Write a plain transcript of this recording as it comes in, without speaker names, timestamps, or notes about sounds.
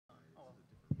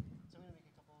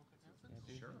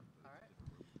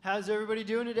How's everybody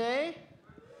doing today?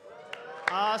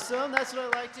 Awesome, that's what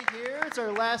I like to hear. It's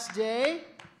our last day.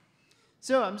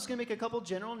 So I'm just gonna make a couple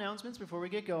general announcements before we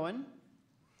get going.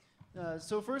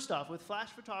 So first off, with flash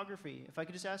photography, if I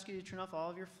could just ask you to turn off all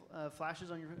of your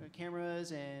flashes on your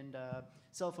cameras and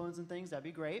cell phones and things, that'd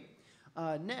be great.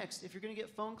 Next, if you're gonna get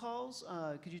phone calls,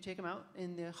 could you take them out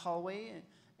in the hallway?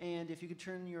 And if you could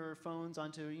turn your phones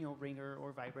onto, ringer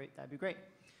or vibrate, that'd be great.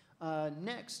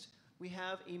 Next, we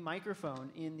have a microphone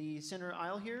in the center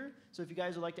aisle here. So if you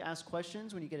guys would like to ask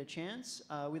questions when you get a chance,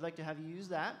 we'd like to have you use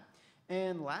that.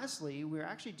 And lastly, we're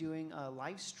actually doing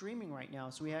live streaming right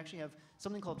now. So we actually have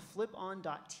something called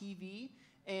FlipON.TV,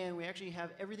 and we actually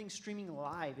have everything streaming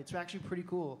live. It's actually pretty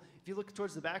cool. If you look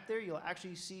towards the back there, you'll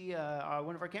actually see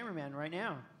one of our cameramen right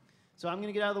now. So I'm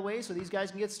gonna get out of the way so these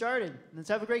guys can get started. Let's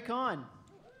have a great con.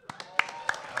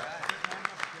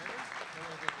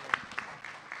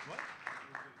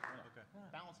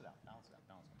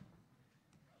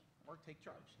 Take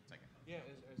charge. Second. Yeah,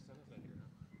 Sana's not here.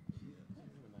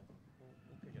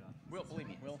 We'll kick it off. Will, believe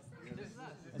me, Will.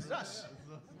 This is us.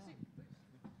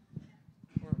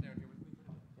 We're down here with me.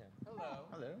 Yeah. Hello.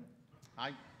 Hello.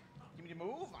 Give me the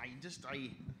move.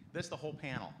 This is the whole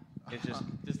panel. It's just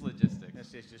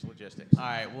logistics. It's just logistics. All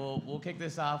right, we'll kick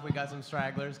this off. We got some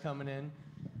stragglers coming in.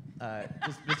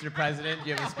 Just, Mr. President, do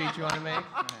you have a speech you want to make?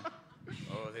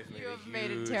 Oh, they've You have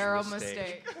made a terrible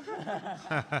mistake.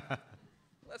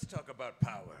 Let's talk about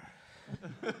power.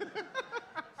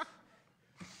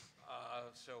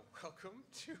 So welcome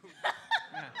to...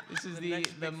 This is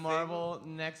the Marvel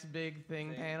Next Big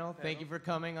Thing panel. Thank you for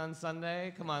coming on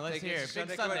Sunday. Come on, let's hear it.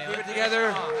 Big Sunday. Keep it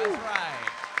together. Oh, that's right.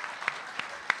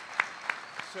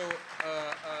 So,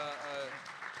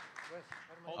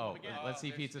 let's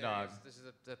see Pizza Dog. This is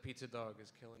the Pizza Dog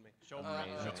is killing me.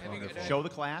 Show the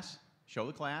class. Show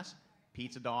the class.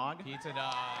 Pizza Dog. Pizza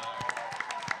Dog.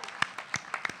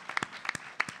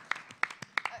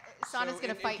 Sana's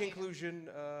going to fight in conclusion,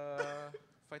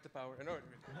 fight the power. No.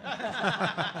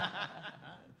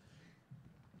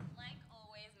 Like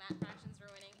always, Matt Fraction's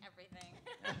ruining everything.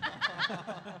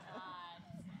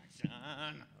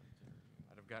 John.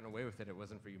 I'd have gotten away with it if it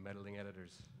wasn't for you meddling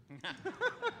editors.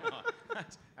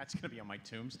 That's going to be on my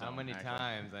tombstone. How many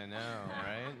times? I know,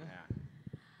 right? Yeah.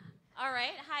 All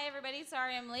right. Hi, everybody.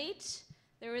 Sorry I'm late.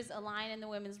 There was a line in the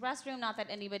women's restroom. Not that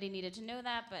anybody needed to know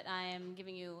that, but I am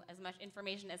giving you as much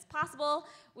information as possible,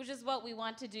 which is what we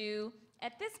want to do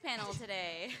at this panel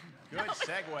today. Good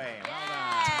segue.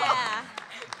 Yeah.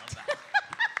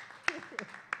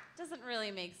 Doesn't really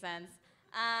make sense.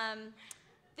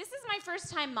 This is my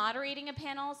first time moderating a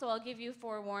panel, so I'll give you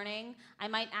forewarning. I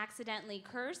might accidentally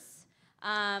curse.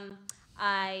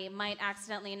 I might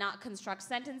accidentally not construct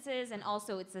sentences, and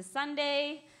also it's a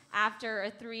Sunday after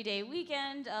a 3-day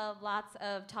weekend of lots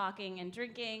of talking and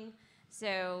drinking.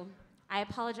 So I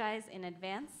apologize in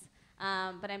advance,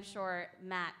 but I'm sure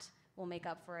Matt will make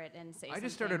up for it and say something. I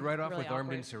just started right off really with armed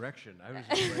awkward. insurrection. I was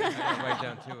just right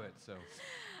down to it. So.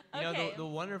 You know, the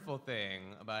wonderful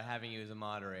thing about having you as a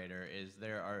moderator is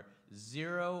there are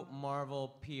 0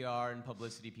 Marvel PR and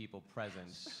publicity people present.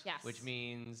 Yes. Which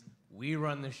means we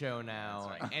run the show now.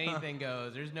 That's right. Anything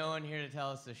goes. There's no one here to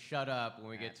tell us to shut up when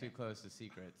we get too close to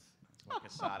secrets. What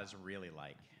Casada's really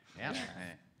like. Yeah.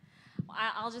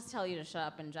 I'll just tell you to shut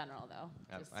up in general, though.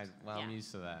 I'm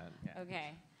used to that. Yeah.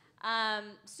 Okay.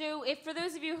 So for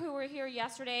those of you who were here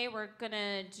yesterday, we're going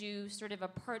to do sort of a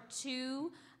part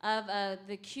 2 of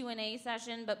the Q&A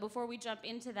session. But before we jump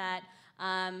into that,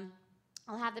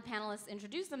 I'll have the panelists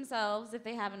introduce themselves if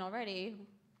they haven't already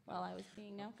while I was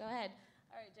being no. Go ahead.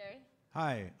 All right, Jerry.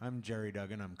 Hi, I'm Jerry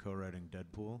Duggan. I'm co-writing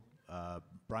Deadpool.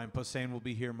 Brian Posehn will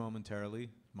be here momentarily.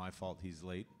 My fault he's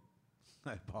late.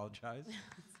 I apologize.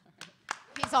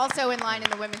 He's also in line in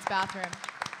the women's bathroom.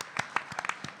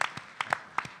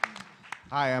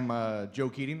 Hi, I'm Joe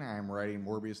Keatinge. I'm writing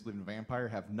Morbius Living Vampire.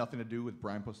 Have nothing to do with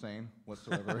Brian Posehn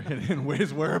whatsoever in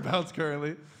his whereabouts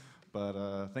currently.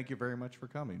 But thank you very much for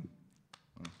coming.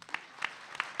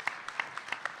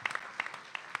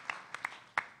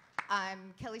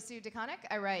 I'm Sue DeConnick.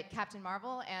 I write Captain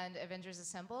Marvel and Avengers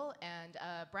Assemble. And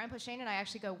Brian Posehn and I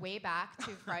actually go way back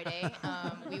to Friday.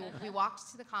 We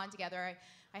walked to the con together.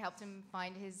 I helped him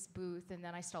find his booth, and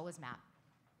then I stole his map.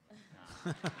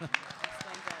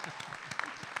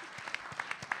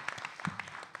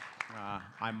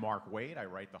 I'm Mark Waid. I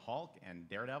write the Hulk and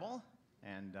Daredevil.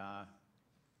 And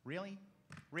really?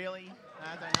 Really?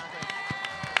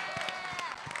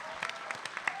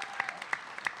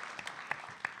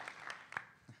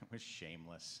 It was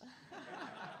shameless.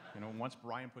 You know, once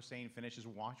Brian Posehn finishes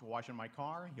washing my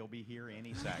car, he'll be here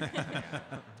any second.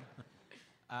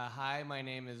 Hi, my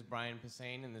name is Brian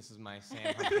Posehn, and this is my Sam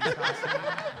Humphries costume.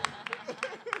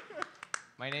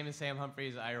 My name is Sam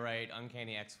Humphries. I write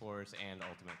Uncanny X-Force and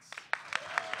Ultimates.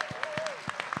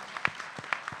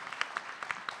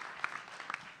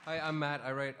 Hi, I'm Matt.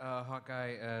 I write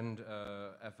Hawkeye and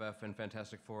FF and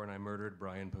Fantastic Four, and I murdered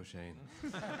Brian Posehn.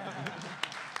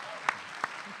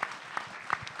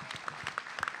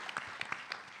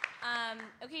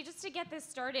 Okay, just to get this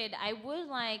started, I would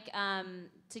like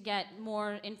to get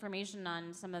more information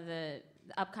on some of the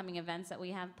upcoming events that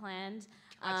we have planned.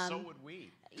 So would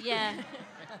we. Yeah.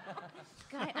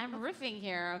 God, I'm riffing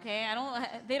here, okay?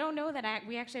 They don't know that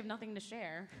we actually have nothing to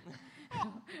share.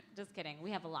 Just kidding.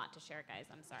 We have a lot to share, guys.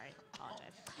 I'm sorry.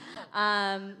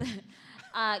 Apologize.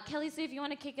 Kelly Sue, if you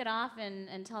want to kick it off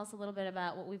and tell us a little bit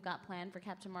about what we've got planned for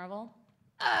Captain Marvel.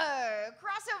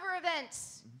 Crossover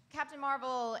event. Captain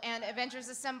Marvel and Avengers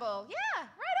Assemble. Yeah,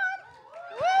 right on.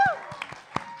 Woo!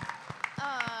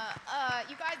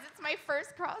 You guys, it's my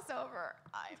first crossover.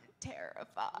 I'm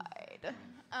terrified.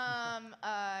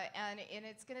 And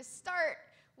it's gonna start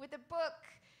with a book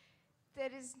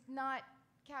that is not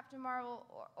Captain Marvel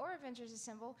or Avengers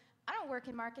Assemble. I don't work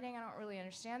in marketing. I don't really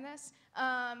understand this.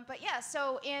 But yeah,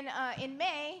 so in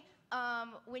May,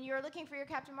 when you're looking for your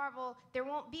Captain Marvel, there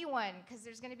won't be one because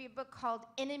there's going to be a book called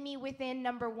Enemy Within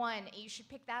 #1. And you should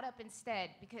pick that up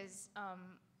instead because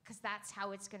that's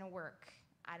how it's going to work.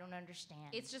 I don't understand.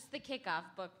 It's just the kickoff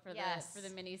book for the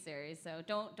miniseries, so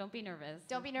don't be nervous.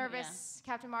 Don't be nervous.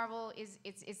 Yeah. Captain Marvel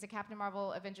it's the Captain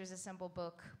Marvel Avengers Assemble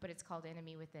book, but it's called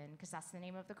Enemy Within because that's the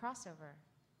name of the crossover.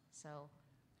 So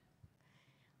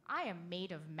I am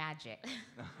made of magic.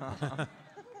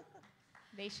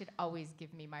 They should always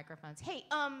give me microphones. Hey,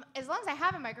 as long as I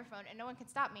have a microphone and no one can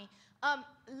stop me,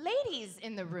 ladies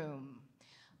in the room,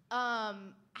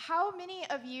 how many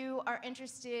of you are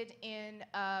interested in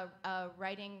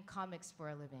writing comics for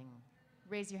a living?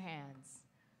 Raise your hands.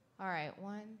 All right,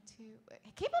 1, 2,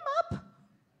 keep them up.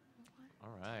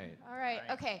 All right. All right,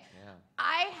 okay. Yeah.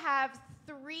 I have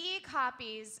 3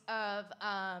 copies of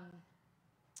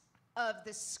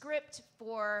the script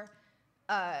for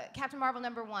Captain Marvel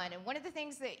 #1, and one of the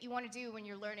things that you want to do when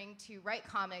you're learning to write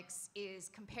comics is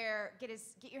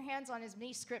get your hands on as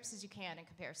many scripts as you can and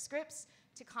compare scripts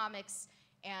to comics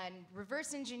and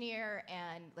reverse engineer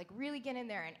and like really get in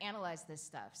there and analyze this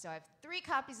stuff. So I have 3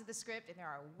 copies of the script, and there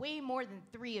are way more than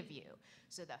 3 of you.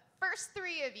 So the first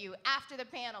 3 of you after the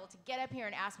panel to get up here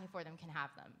and ask me for them can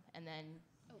have them, and then.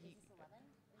 Oh, is this 11?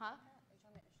 Huh?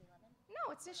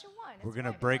 No, it's issue 1. We're going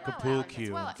to break a pool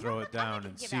cue and throw it down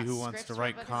and see who wants to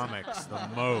write comics the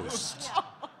most.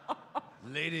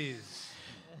 Ladies.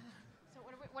 So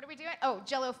what are we doing? Oh,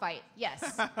 Jello fight.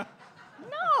 Yes.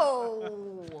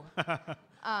 No.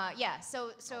 Yeah.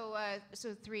 So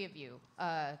 3 of you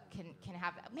can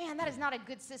have that. Man, that is not a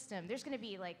good system. There's going to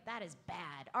be like that is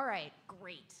bad. All right,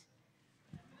 great.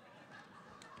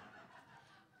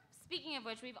 Speaking of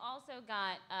which, we've also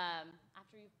got,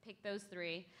 after you pick those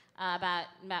 3, about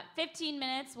 15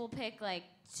 minutes, we'll pick like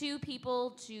 2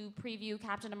 people to preview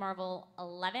Captain Marvel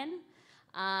 11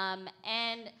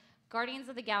 and Guardians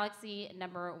of the Galaxy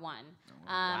 #1.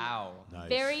 Wow. Nice.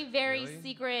 Very, very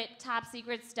secret, top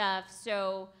secret stuff.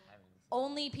 So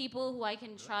only people who I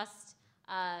can trust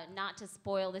not to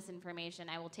spoil this information.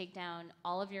 I will take down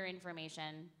all of your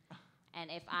information.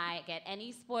 And if I get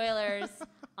any spoilers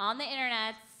on the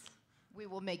internets, we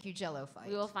will make you Jello fight.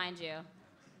 We will find you.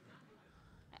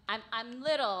 I'm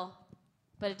little,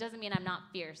 but it doesn't mean I'm not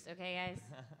fierce, okay,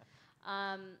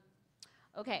 guys?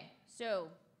 Okay, so,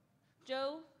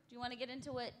 Joe, do you want to get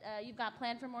into what you've got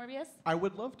planned for Morbius? I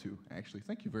would love to, actually.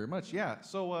 Thank you very much. Yeah,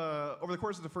 so over the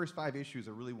course of the first 5 issues,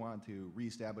 I really wanted to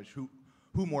reestablish who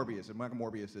Morbius and Michael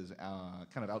Morbius is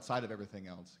kind of outside of everything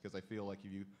else, because I feel like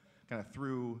if you kind of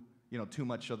threw too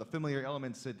much of the familiar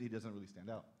elements, he doesn't really stand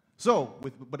out. So,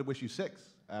 with issue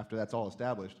 6, after that's all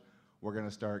established, we're going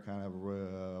to start kind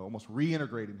of almost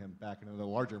reintegrating him back into the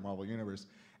larger Marvel universe.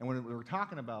 And when we're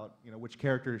talking about which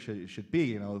character should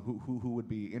be, who would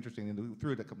be interesting, and we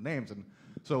threw a couple names. And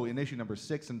so in issue number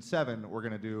 6 and 7, we're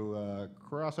going to do a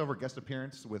crossover guest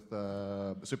appearance with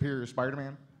Superior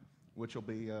Spider-Man, which will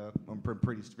be I'm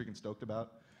pretty freaking stoked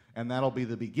about. And that'll be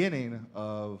the beginning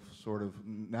of sort of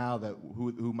now that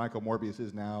who Michael Morbius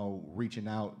is now reaching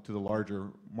out to the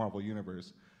larger Marvel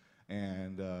universe.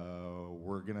 And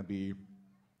we're going to be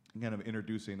kind of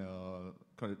introducing,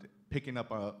 kind of picking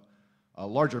up a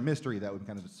larger mystery that we've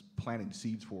kind of planting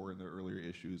seeds for in the earlier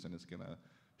issues. And it's going to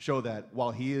show that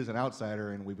while he is an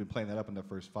outsider, and we've been playing that up in the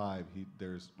first 5,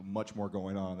 there's much more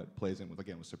going on that plays in with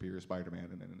Superior Spider-Man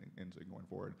and going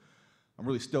forward. I'm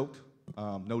really stoked.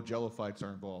 No Jello fights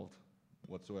are involved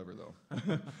whatsoever, though.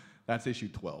 That's issue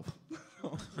 12.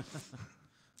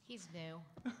 He's new.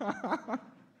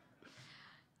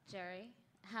 Jerry,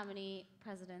 how many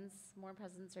more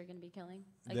presidents are you going to be killing?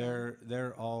 Again?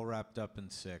 They're all wrapped up in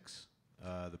 6.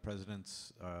 The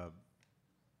presidents, well,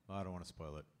 I don't want to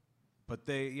spoil it, but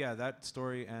that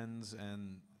story ends,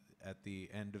 and at the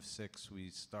end of 6 we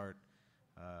start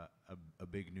a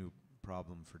big new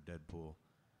problem for Deadpool.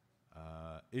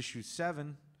 Issue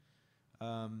 7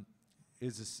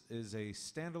 is a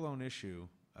standalone issue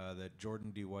that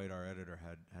Jordan D. White, our editor,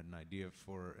 had an idea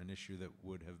for an issue that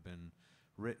would have been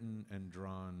written and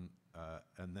drawn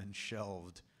and then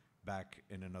shelved back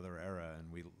in another era, and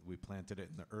we planted it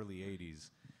in the early 80s,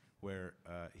 where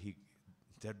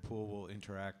Deadpool will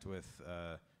interact with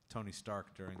Tony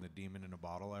Stark during the Demon in a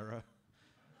Bottle era.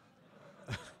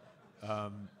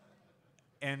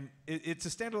 And it's a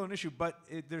standalone issue, but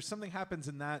there's something happens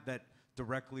in that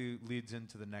directly leads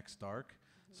into the next arc.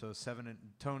 So 7 and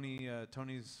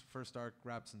Tony's first arc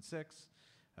wraps in 6.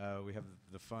 We have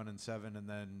the fun in 7, and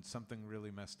then something really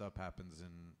messed up happens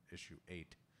in issue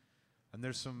 8. And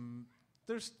it's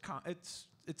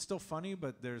still funny,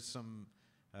 but there's some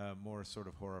more sort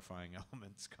of horrifying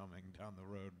elements coming down the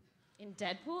road. In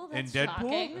Deadpool? That's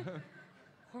shocking.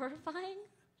 Horrifying?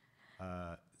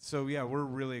 So yeah, we're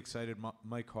really excited.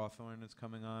 Mike Hawthorne is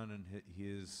coming on, and he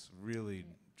is really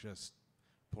just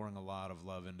pouring a lot of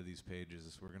love into these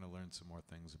pages. We're going to learn some more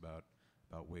things about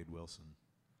Waid Wilson.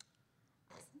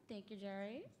 Thank you,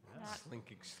 Jerry.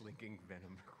 Slinking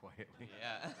Venom quietly.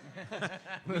 Yeah.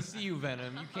 We see you,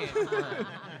 Venom. You can't.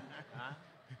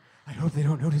 I hope they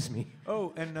don't notice me.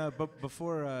 Oh, and but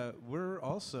before we're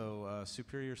also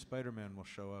Superior Spider-Man will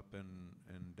show up in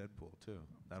Deadpool too.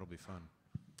 That'll be fun.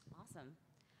 Awesome.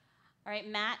 All right,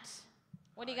 Matt,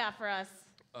 what do you got for us?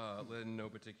 In no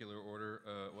particular order,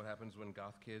 what happens when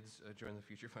goth kids join the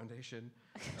Future Foundation?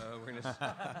 We're gonna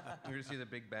see the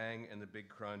Big Bang and the Big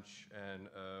Crunch, and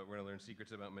we're gonna learn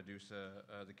secrets about Medusa.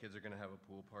 The kids are gonna have a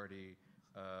pool party.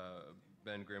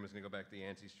 Ben Grimm is gonna go back to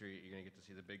Yancey Street. You're gonna get to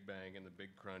see the Big Bang and the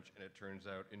Big Crunch, and it turns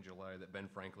out in July that Ben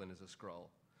Franklin is a Skrull.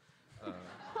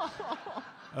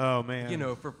 Oh man! You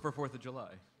know, for 4th of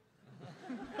July.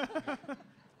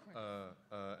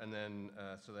 And then,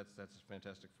 so that's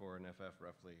Fantastic Four and FF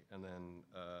roughly. And then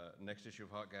next issue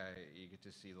of Hawkeye, you get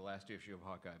to see the last issue of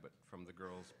Hawkeye, but from the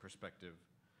girl's perspective.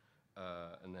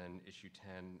 And then issue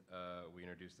 10, we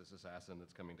introduce this assassin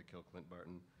that's coming to kill Clint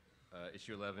Barton.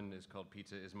 Issue 11 is called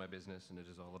Pizza Is My Business, and it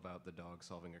is all about the dog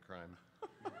solving a crime.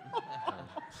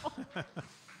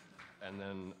 And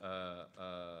then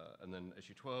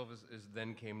issue 12 is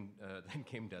Then Came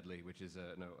Dudley, which is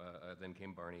Then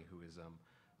Came Barney, who is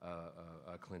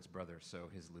Clint's brother. So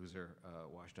his loser,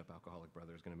 washed-up alcoholic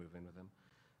brother is going to move in with him.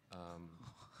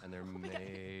 And there I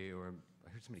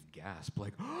heard somebody gasp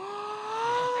like,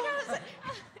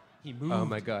 he moved. Oh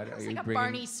my God! It's like a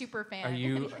Barney super fan. Are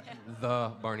you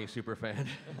the Barney super fan?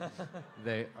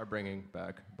 They are bringing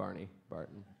back Barney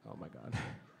Barton. Oh my God!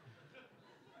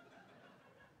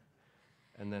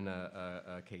 And then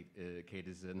Kate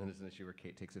is, and then there's an issue where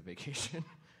Kate takes a vacation.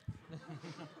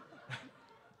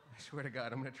 I swear to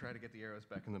God, I'm going to try to get the arrows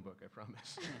back in the book, I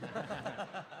promise.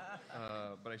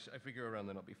 But I figure around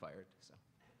then I'll be fired. So.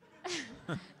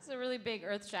 It's a really big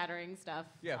earth-shattering stuff.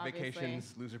 Yeah, obviously.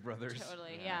 Vacations, loser brothers.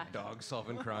 Totally, yeah. Dogs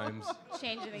solving crimes.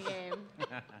 Changing the game.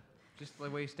 Just the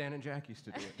way Stan and Jack used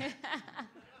to do it.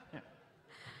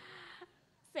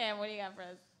 Sam, what do you got for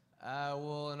us?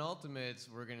 Well, in Ultimates,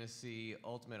 we're going to see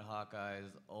Ultimate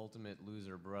Hawkeye's ultimate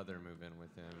loser brother move in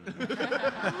with him.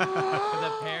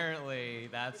 Because apparently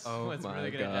that's what's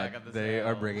really going to jack up the They sale.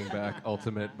 are bringing back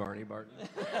Ultimate Barney Barton.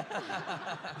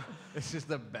 It's just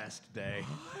the best day.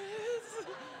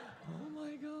 Oh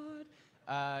my God.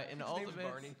 In Ultimates,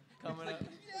 Barney. coming up.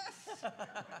 Yes!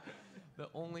 The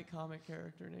only comic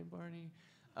character named Barney.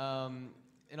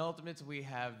 In Ultimates, we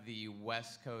have the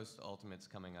West Coast Ultimates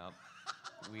coming up.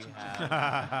 We have.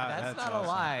 That's not awesome. A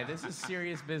lie. This is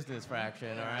serious business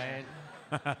fraction, all right?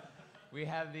 We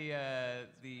have the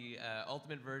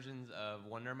ultimate versions of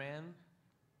Wonder Man,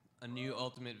 a new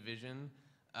Ultimate Vision,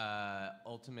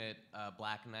 Ultimate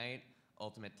Black Knight,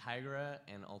 Ultimate Tigra,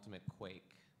 and Ultimate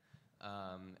Quake.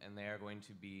 And they are going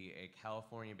to be a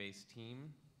California-based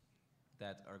team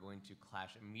that are going to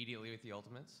clash immediately with the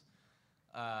Ultimates.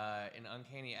 In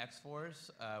Uncanny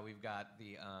X-Force, we've got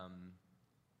the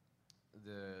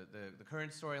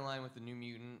current storyline with the New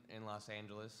Mutant in Los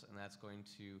Angeles, and that's going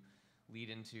to lead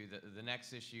into the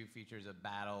next issue features a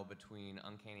battle between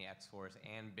Uncanny X-Force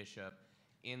and Bishop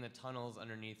in the tunnels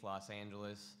underneath Los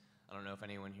Angeles. I don't know if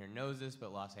anyone here knows this,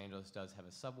 but Los Angeles does have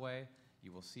a subway.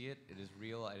 You will see it. It is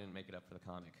real. I didn't make it up for the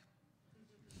comic.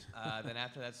 Then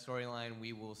after that storyline,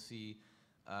 we will see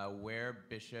where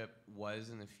Bishop was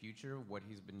in the future, what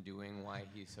he's been doing, why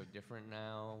he's so different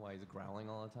now, why he's growling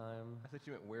all the time. I thought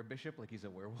you meant were Bishop, like he's a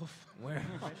werewolf. Where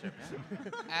Bishop?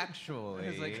 Actually,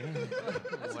 It's like,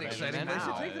 that's what an I exciting meant place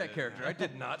to take was- that character. I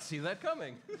did not see that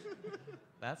coming.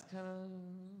 That's kind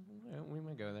of, we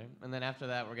might go there. And then after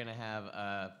that, we're going to have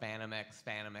Phantom X.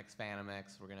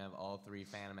 We're going to have all 3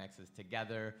 Phantom X's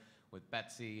together with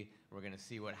Betsy. We're going to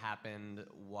see what happened,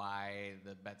 why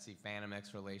the Betsy-Phantom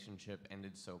X relationship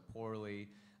ended so poorly.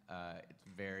 It's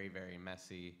very, very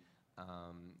messy.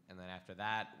 And then after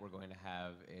that, we're going to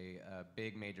have a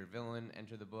big major villain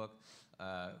enter the book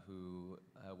who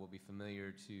will be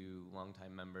familiar to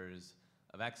longtime members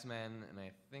of X-Men. And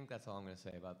I think that's all I'm going to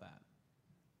say about that.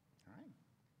 All right.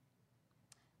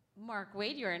 Mark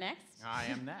Waid, you are next. I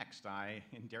am next.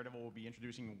 In Daredevil, will be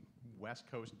introducing West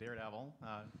Coast Daredevil.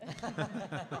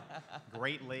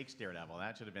 Great Lakes Daredevil.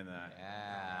 That should have been the...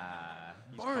 Yeah.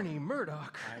 Barney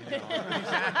Murdoch. I know.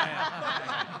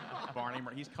 Exactly. Barney,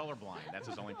 he's colorblind. That's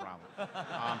his only problem.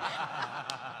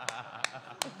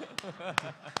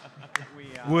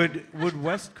 Would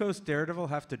West Coast Daredevil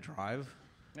have to drive?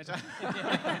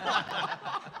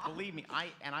 Believe me,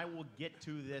 I will get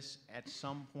to this at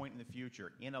some point in the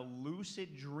future. In a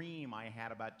lucid dream I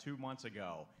had about 2 months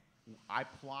ago, I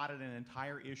plotted an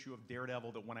entire issue of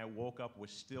Daredevil that when I woke up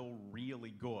was still really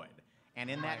good. And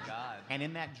in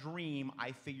in that dream,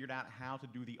 I figured out how to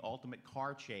do the ultimate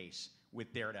car chase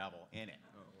with Daredevil in it.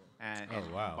 And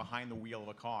wow. behind the wheel of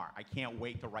a car. I can't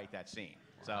wait to write that scene.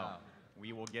 So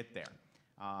we will get there.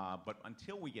 But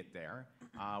until we get there,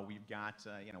 we've got,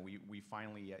 we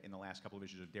finally, in the last couple of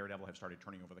issues of Daredevil, have started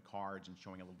turning over the cards and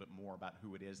showing a little bit more about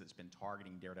who it is that's been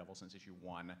targeting Daredevil since issue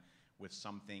 1, with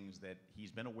some things that he's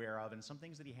been aware of and some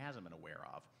things that he hasn't been aware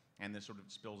of. And this sort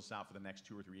of spills us out for the next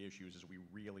 2 or 3 issues as we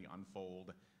really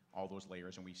unfold all those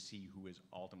layers and we see who is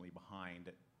ultimately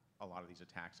behind a lot of these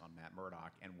attacks on Matt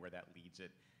Murdock and where that leads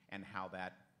it and how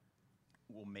that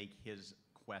will make his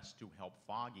quest to help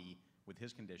Foggy with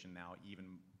his condition now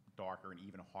even darker and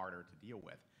even harder to deal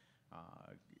with.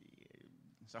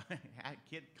 So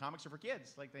comics are for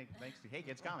kids, like thanks to Hey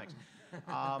Kids Comics.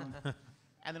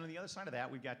 And then on the other side of that,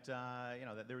 we've got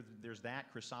there's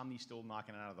that. Chris Somney's still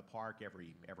knocking it out of the park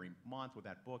every month with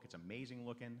that book. It's amazing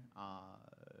looking.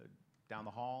 Down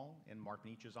the hall in Mark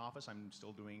Nietzsche's office, I'm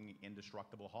still doing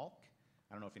Indestructible Hulk.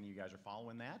 I don't know if any of you guys are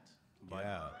following that. But,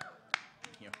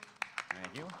 Yeah.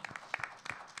 Thank you.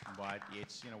 But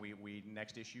it's, we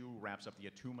next issue wraps up the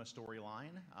Atuma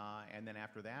storyline, and then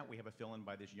after that we have a fill-in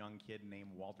by this young kid named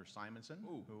Walter Simonson,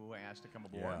 who asked to come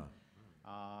aboard.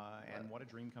 Yeah. And what a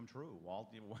dream come true.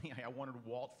 Walt, I wanted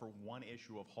Walt for 1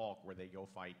 issue of Hulk where they go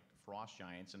fight frost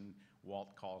giants, and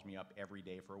Walt calls me up every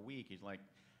day for a week. He's like,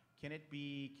 can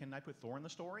I put Thor in the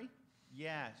story?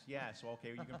 Yes. Well, okay,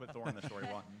 you can put Thor in the story.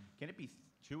 Well, can it be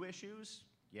 2 issues?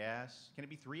 Yes. Can it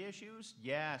be 3 issues?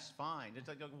 Yes, fine. It's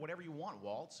like whatever you want,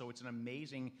 Walt. So it's an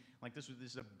amazing, this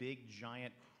is a big,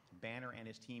 giant Banner and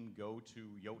his team go to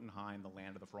Jotunheim, the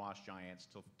land of the frost giants,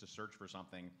 to search for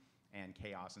something, and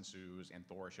chaos ensues, and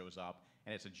Thor shows up,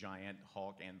 and it's a giant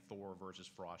Hulk and Thor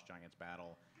versus frost giants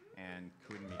battle, and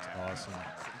couldn't be Awesome.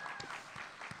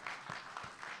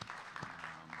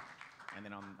 And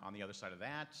then on the other side of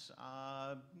that,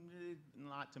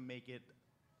 not to make it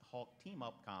Hulk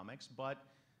team-up comics, but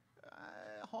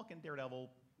Hulk and Daredevil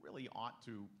really ought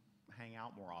to hang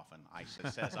out more often,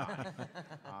 says I.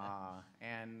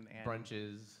 And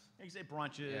Brunches.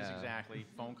 Brunches, Yeah. exactly.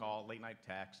 Phone call, late night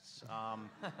texts.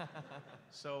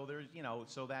 So there's,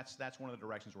 so that's one of the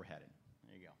directions we're headed.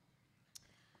 There you go.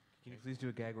 Can you please do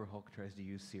a gag where Hulk tries to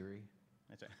use Siri?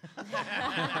 That's it.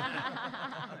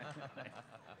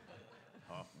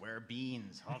 Hulk, where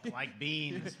beans? Hulk like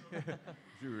beans.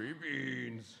 Siri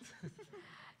beans.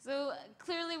 So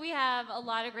clearly we have a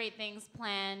lot of great things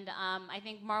planned. I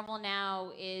think Marvel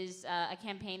Now is a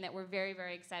campaign that we're very,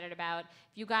 very excited about.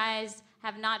 If you guys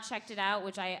have not checked it out,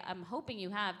 which I'm hoping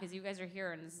you have because you guys are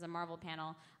here and this is a Marvel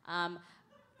panel.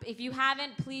 If you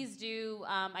haven't, please do.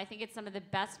 I think it's some of the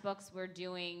best books we're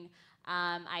doing.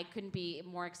 I couldn't be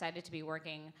more excited to be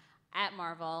working at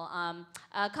Marvel.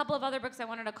 A couple of other books I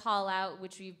wanted to call out,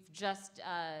 which we've just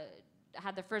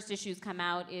had the first issues come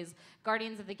out, is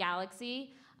Guardians of the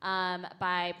Galaxy.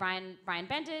 By Brian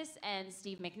Bendis and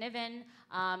Steve McNiven.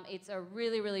 It's a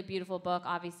really, really beautiful book,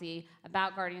 obviously,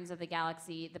 about Guardians of the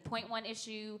Galaxy. The .1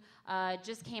 issue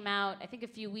just came out, I think, a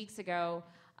few weeks ago,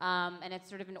 and it's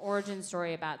sort of an origin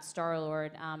story about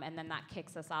Star-Lord, and then that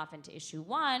kicks us off into issue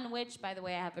 1, which, by the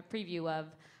way, I have a preview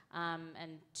of,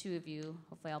 and 2 of you,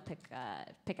 hopefully I'll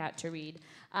pick out to read.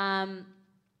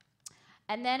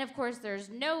 And then, of course, there's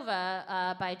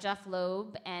Nova by Jeff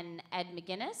Loeb and Ed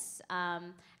McGuinness.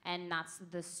 And that's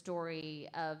the story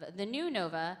of the new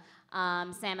Nova.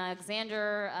 Sam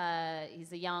Alexander,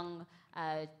 he's a young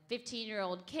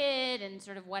 15-year-old kid, and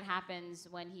sort of what happens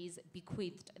when he's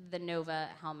bequeathed the Nova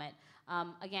helmet.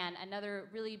 Again, another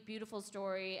really beautiful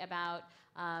story about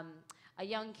a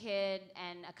young kid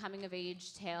and a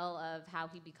coming-of-age tale of how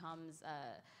he becomes,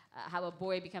 how a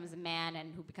boy becomes a man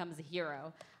and who becomes a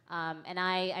hero. And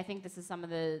I think this is some of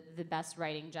the best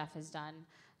writing Jeff has done.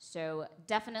 So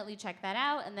definitely check that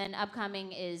out. And then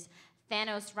upcoming is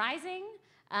Thanos Rising,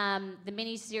 the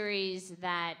mini-series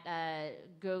that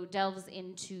delves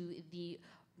into the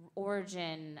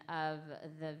origin of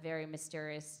the very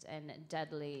mysterious and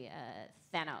deadly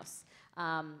Thanos.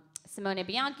 Simone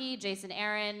Bianchi, Jason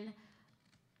Aaron,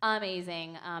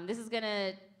 amazing. This is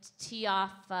gonna tee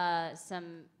off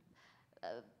some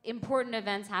important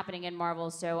events happening in Marvel,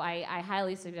 so I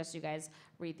highly suggest you guys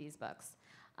read these books.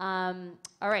 All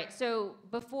right, so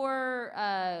before,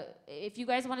 if you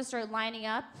guys want to start lining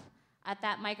up at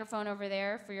that microphone over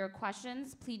there for your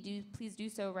questions, please do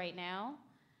so right now.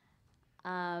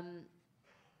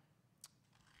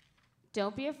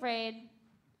 Don't be afraid.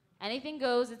 Anything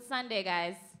goes. It's Sunday,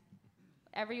 guys.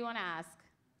 Whatever you want to ask.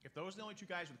 If those are the only two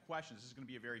guys with questions, this is going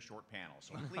to be a very short panel.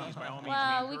 So please, by all means,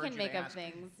 Well, we we encourage can you make to up ask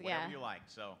things, whatever yeah. you like.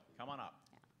 So come on up.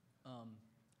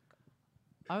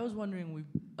 I was wondering,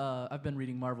 I've been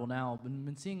reading Marvel now,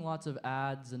 been seeing lots of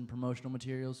ads and promotional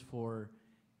materials for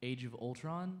Age of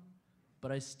Ultron,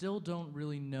 but I still don't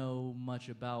really know much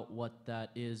about what that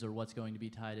is or what's going to be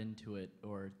tied into it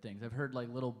or things. I've heard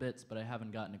like little bits, but I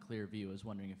haven't gotten a clear view. I was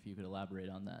wondering if you could elaborate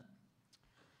on that.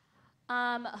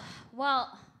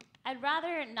 Well, I'd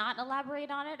rather not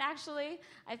elaborate on it, actually.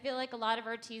 I feel like a lot of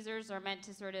our teasers are meant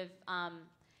to sort of,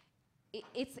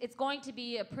 it's going to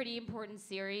be a pretty important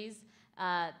series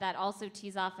that also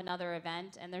tees off another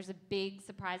event, and there's a big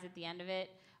surprise at the end of it,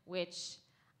 which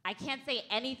I can't say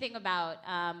anything about,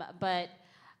 but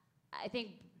I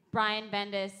think Brian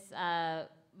Bendis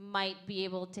might be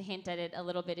able to hint at it a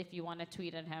little bit if you want to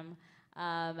tweet at him.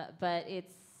 But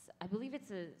I believe it's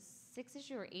a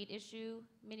 6-issue or 8-issue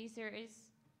miniseries.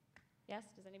 Yes?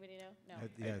 Does anybody know?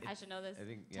 No. Yeah. I should know this. I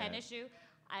think, yeah. 10-issue?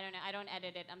 I don't know. I don't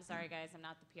edit it. I'm sorry, guys. I'm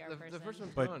not the PR person. The first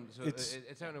one's But done, so it's-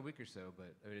 it's out in a week or so.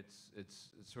 But I mean, it's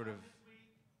sort of.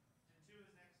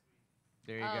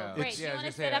 There you Oh, go. great. Do you want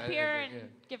to sit up here and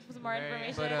give some more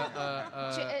information?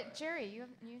 But Jerry, you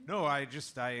No,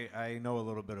 I know a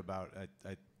little bit about.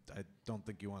 I don't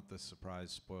think you want this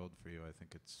surprise spoiled for you. I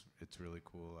think it's really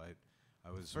cool. I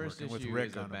was First working with issue Rick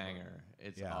is a on banger.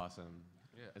 It's Yeah. awesome.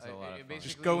 It's a lot of fun. basically,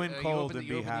 Just go in you cold open and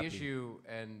you be open happy. The issue,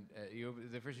 and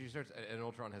the first issue starts, and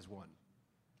Ultron has won,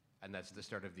 and that's the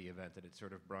start of the event. And it's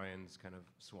sort of Brian's kind of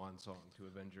swan song to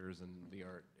Avengers, and the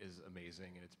art is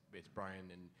amazing. And it's Brian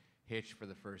and Hitch for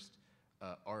the first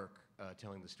arc,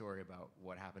 telling the story about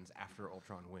what happens after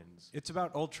Ultron wins. It's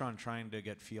about Ultron trying to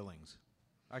get feelings.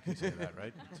 I can say that,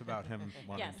 right? It's about him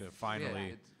wanting Yes. to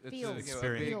finally. it's Feels. a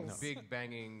Experience. big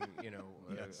banging,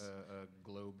 Yes. a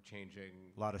globe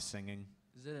changing. A lot of singing.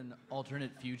 Is it an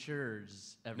alternate future or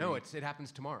just every... No, it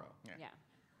happens tomorrow. Yeah.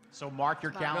 So mark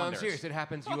your No, calendars. I'm serious. It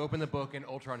happens. You open the book and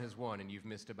Ultron has won, and you've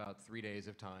missed about 3 days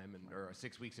of time, or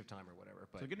 6 weeks of time, or whatever.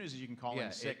 But So the good news is you can call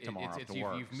in sick tomorrow to you've,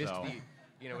 work. You've missed so.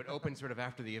 it opens sort of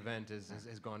after the event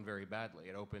has gone very badly.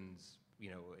 It opens,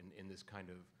 in this kind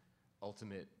of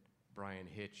ultimate Brian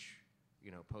Hitch,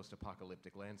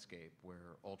 post-apocalyptic landscape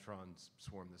where Ultrons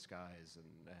swarm the skies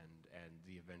and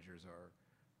the Avengers are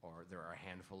there are a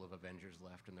handful of Avengers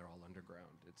left, and they're all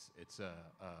underground. It's a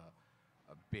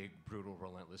big, brutal,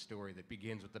 relentless story that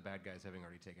begins with the bad guys having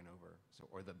already taken over,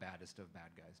 or the baddest of bad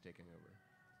guys taking over.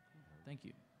 Thank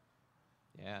you.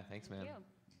 Yeah, thanks, man. Thank you.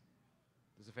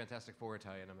 There's a Fantastic Four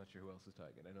tie-in. I'm not sure who else is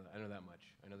tying it. I know that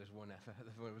much. I know there's one.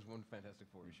 There was one Fantastic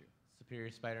Four issue.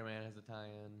 Superior Spider-Man has a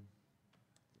tie-in.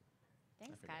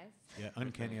 Thanks, guys. Yeah,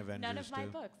 Uncanny Avengers None of my too.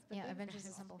 books. but Yeah, thanks, Avengers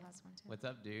guys. Assemble has one too. What's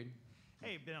up, dude?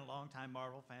 Hey, been a long-time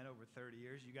Marvel fan, over 30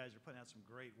 years. You guys are putting out some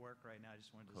great work right now. I just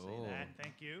wanted to Cool. say that.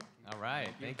 Thank you. All right,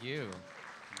 thank you.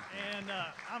 And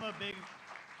I'm a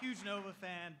huge Nova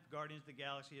fan, Guardians of the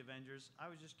Galaxy, Avengers. I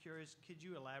was just curious, could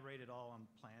you elaborate at all on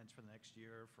plans for the next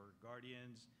year for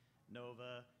Guardians,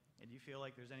 Nova, and do you feel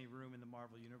like there's any room in the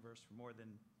Marvel Universe for more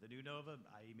than the new Nova,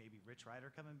 i.e. maybe Rich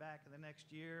Rider coming back in the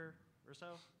next year or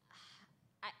so?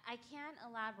 I can't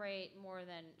elaborate more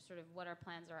than sort of what our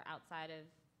plans are outside of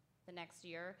the next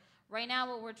year. Right now,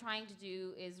 what we're trying to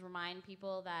do is remind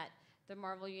people that the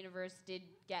Marvel Universe did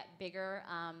get bigger,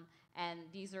 and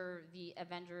these are the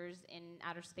Avengers in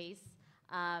outer space.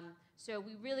 So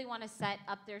we really want to set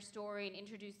up their story and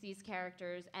introduce these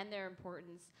characters and their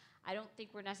importance. I don't think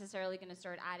we're necessarily going to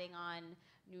start adding on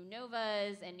new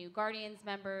Novas and new Guardians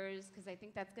members, because I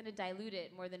think that's going to dilute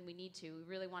it more than we need to. We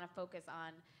really want to focus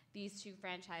on these two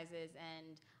franchises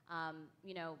and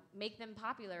make them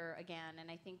popular again,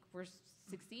 and I think we're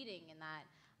succeeding in that.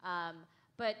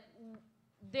 But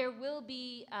there will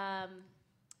be,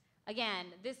 again,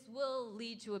 this will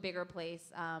lead to a bigger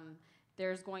place.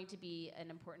 There's going to be an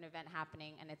important event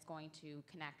happening, and it's going to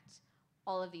connect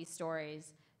all of these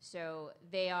stories. So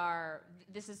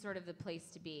this is sort of the place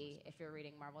to be if you're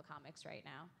reading Marvel Comics right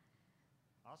now.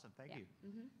 Awesome, thank you.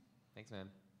 Thanks, man.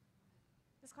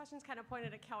 This question's kind of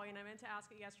pointed at Kelly, and I meant to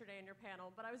ask it yesterday in your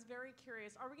panel, but I was very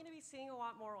curious. Are we going to be seeing a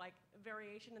lot more like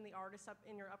variation in the artists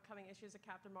in your upcoming issues of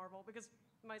Captain Marvel? Because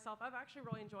myself, I've actually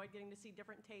really enjoyed getting to see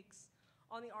different takes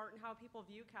on the art and how people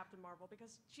view Captain Marvel,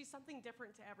 because she's something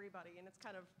different to everybody, and it's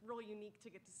kind of really unique to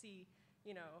get to see,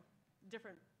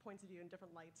 different points of view and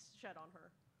different lights shed on her.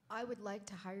 I would like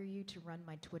to hire you to run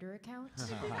my Twitter account.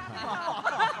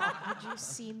 Would you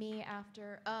see me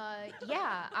after?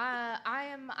 Yeah, I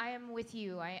am with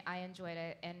you. I enjoyed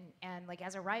it, and like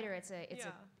as a writer, it's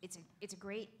a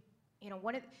great,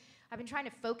 I've been trying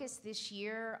to focus this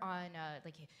year on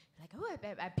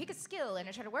I pick a skill and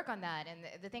I try to work on that, and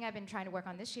the thing I've been trying to work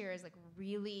on this year is like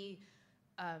really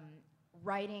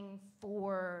writing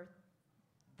for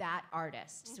that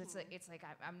artist. So it's like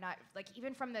I'm not like,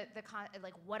 even from the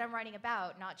what I'm writing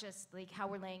about, not just like how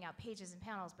we're laying out pages and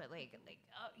panels, but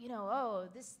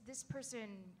this person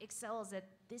excels at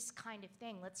this kind of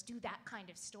thing. Let's do that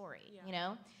kind of story,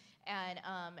 and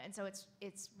so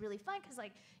it's really fun because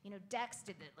Dex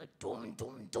did the dun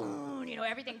dun dun,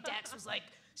 everything Dex was like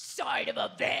side of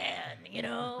a van,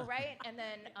 right? And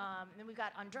then we've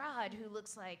got Andrade, who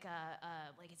looks like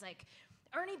it's like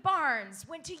Ernie Barnes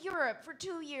went to Europe for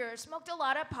 2 years, smoked a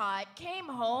lot of pot, came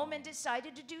home, and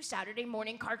decided to do Saturday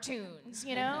morning cartoons,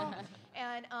 and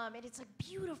it's like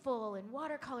beautiful and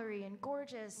watercolory and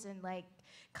gorgeous and like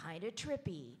kind of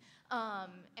trippy.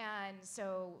 And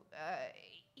so,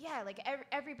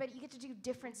 everybody, you get to do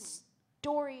different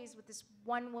stories with this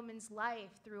one woman's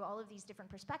life through all of these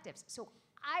different perspectives. So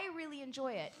I really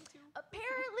enjoy it.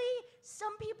 Apparently,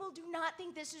 some people do not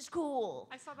think this is cool.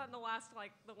 I saw that in the last,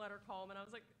 the letter column, and I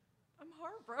was like, I'm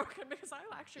heartbroken because I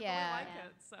actually really like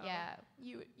it. So. Yeah,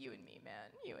 you and me,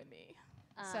 man. You and me.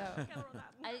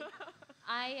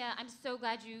 I'm so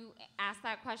glad you asked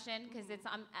that question, because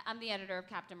I'm the editor of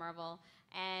Captain Marvel,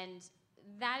 and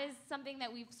that is something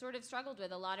that we've sort of struggled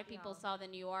with. A lot of people saw the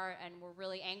new art and were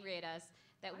really angry at us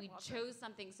that we chose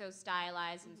something so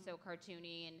stylized and so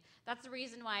cartoony, and that's the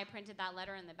reason why I printed that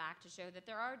letter in the back, to show that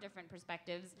there are different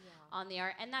perspectives on the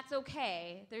art, and that's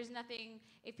okay. There's nothing,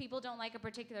 if people don't like a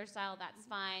particular style, that's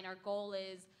fine. Our goal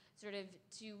is sort of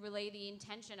to relay the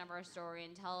intention of our story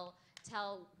and tell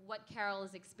what Carol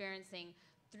is experiencing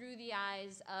through the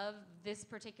eyes of this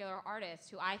particular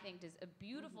artist, who I think does a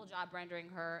beautiful job rendering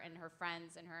her and her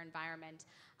friends and her environment.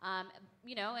 And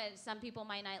some people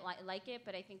might not like it,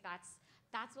 but I think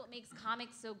that's what makes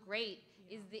comics so great,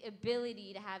 is the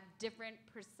ability to have different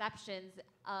perceptions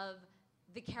of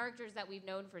the characters that we've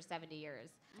known for 70 years.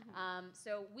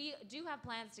 So we do have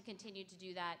plans to continue to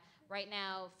do that. Right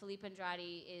now, Felipe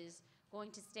Andrade is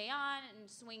going to stay on and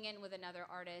swing in with another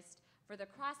artist. For the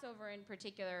crossover in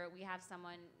particular, we have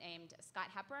someone named Scott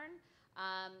Hepburn.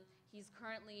 He's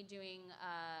currently doing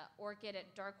Orchid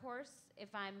at Dark Horse,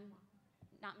 if I'm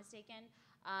not mistaken.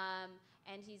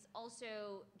 And he's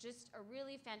also just a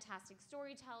really fantastic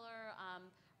storyteller,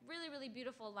 really, really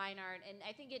beautiful line art. And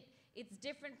I think it's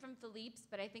different from Philippe's,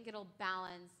 but I think it'll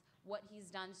balance what he's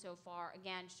done so far.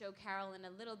 Again, show Carol in a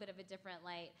little bit of a different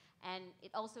light, and it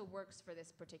also works for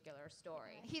this particular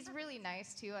story. He's really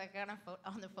nice too. I got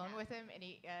on the phone with him, and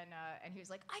he was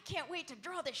like, "I can't wait to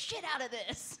draw the shit out of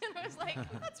this." And I was like,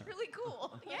 "That's really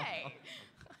cool! Yay!"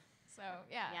 So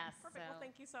yeah. Yes. Perfect. Well,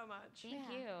 thank you so much.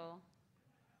 Thank you.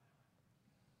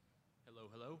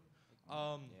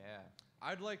 Hello.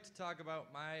 I'd like to talk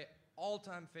about my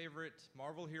all-time favorite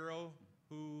Marvel hero,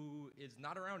 who is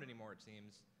not around anymore, it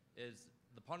seems, is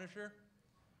the Punisher.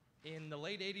 In the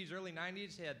late 80s, early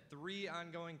 90s, he had 3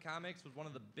 ongoing comics, was one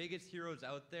of the biggest heroes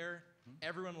out there.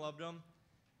 Everyone loved him.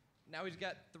 Now he's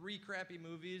got 3 crappy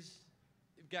movies.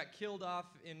 He got killed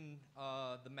off in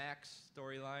the Max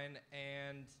storyline,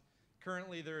 and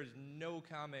currently there is no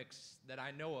comics that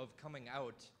I know of coming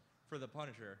out for the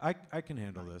Punisher. I can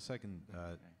handle this. I can.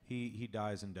 He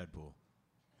dies in Deadpool.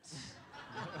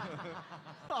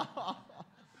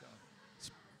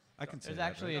 I can say There's that,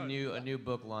 actually right? a new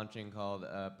book launching called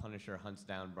Punisher Hunts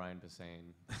Down Brian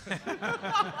Posehn.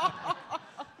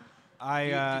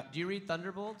 Do you read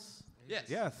Thunderbolts? Yes.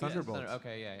 Yeah, Thunderbolts.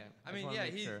 Okay, yeah. I mean, just wanna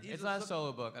yeah, make sure. he's It's a not a sup-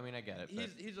 solo book. I mean, I get it. but-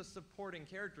 He's a supporting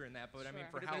character in that, but I mean,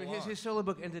 for Sure. how long? His solo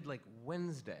book ended like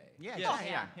Wednesday. Yeah,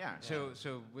 Yes. yeah.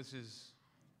 So this is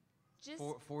Just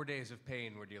 4 days of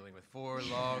pain we're dealing with. 4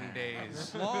 long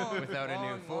days Long, without a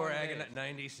new. long, 4 long days.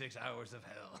 96 hours of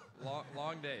hell.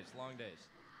 long days.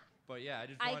 But yeah,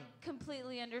 I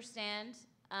completely understand.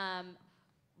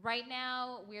 Right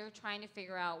now, we're trying to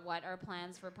figure out what our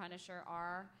plans for Punisher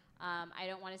are. I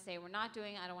don't want to say we're not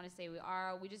doing it. I don't want to say we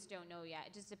are. We just don't know yet.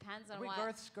 It just depends on Wait, what.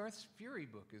 Garth's Fury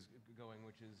book is going,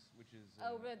 which is.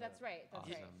 Oh, that's right. That's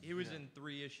awesome. right. he was in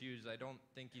 3 issues. I don't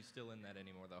think he's still in that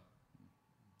anymore though.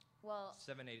 Well,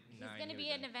 7, 8, 9. he's going to he be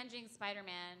was in Avenging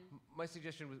Spider-Man. My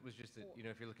suggestion was just that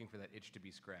if you're looking for that itch to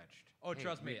be scratched. Oh,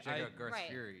 trust me, check I- out Garth's Right.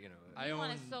 Fury. I You own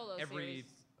want a solo every series.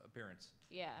 appearance.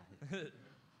 Yeah.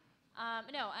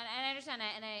 No, and I understand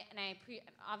that, and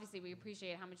obviously we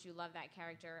appreciate how much you love that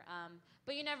character.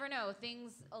 But you never know.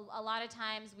 Things a lot of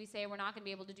times we say we're not going to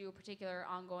be able to do a particular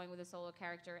ongoing with a solo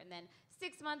character, and then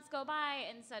 6 months go by,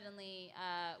 and suddenly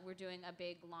we're doing a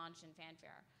big launch and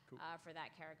fanfare for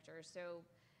that character. So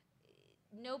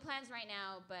no plans right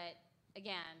now, but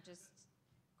again, just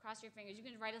cross your fingers. You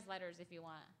can write us letters if you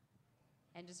want,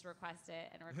 and just request it,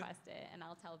 and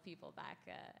I'll tell people back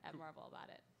at Marvel about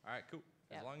it. All right, cool.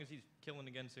 As Yep. long as he's killing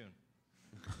again soon.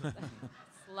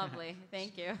 It's lovely.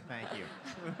 Thank you. Thank you.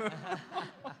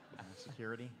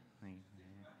 Security.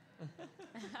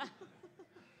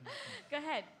 Go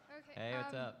ahead. Okay. Hey,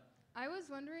 what's up? I was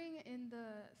wondering, in the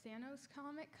Thanos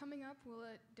comic coming up, will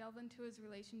it delve into his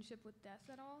relationship with death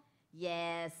at all?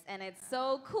 Yes, and it's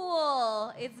so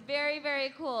cool. It's very,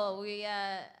 very cool.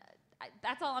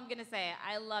 That's all I'm gonna say.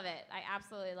 I love it. I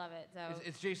absolutely love it. So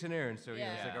It's Jason Aaron, so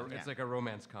Yeah. it's like a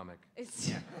romance comic.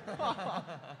 it's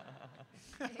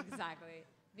exactly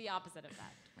the opposite of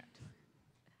that.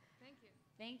 Thank you.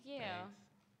 Thank you. Thanks.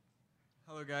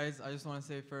 Hello, guys. I just want to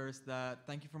say first that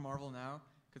thank you for Marvel Now,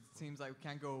 because it seems like we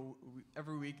can't go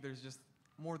every week. There's just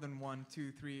more than 1,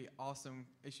 2, 3 awesome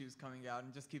issues coming out,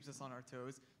 and just keeps us on our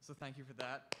toes. So thank you for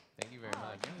that. Thank you very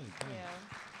much.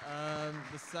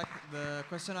 The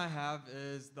question I have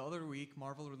is, the other week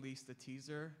Marvel released a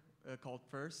teaser called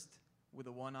First, with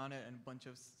a 1 on it and a bunch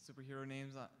of superhero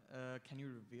names. Can you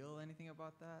reveal anything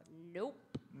about that? Nope.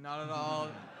 Not at all.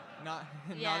 Not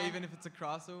Yeah. even if it's a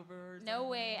crossover. Or No something?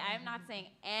 way. I'm not saying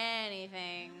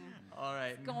anything. All right.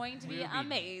 It's going to be We would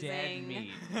amazing. dead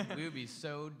meat. We would be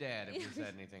so dead if we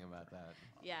said anything about that.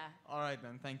 Yeah. All right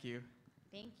then. Thank you.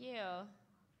 Thank you.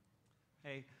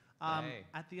 Hey. Hey.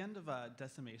 At the end of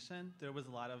Decimation, there was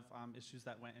a lot of issues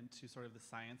that went into sort of the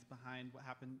science behind what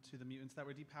happened to the mutants that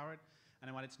were depowered. And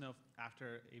I wanted to know if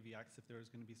after AVX, if there was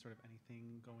going to be sort of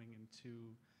anything going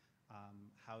into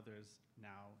how there's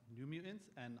now new mutants,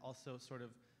 and also sort of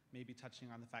maybe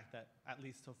touching on the fact that at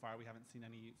least so far we haven't seen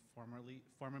any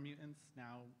former mutants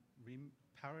now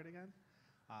repowered again.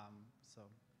 So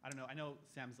I don't know. I know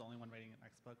Sam's the only one writing an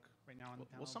X book right now on the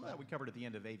panel. Well, some of that we covered at the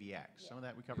end of AVX. Some of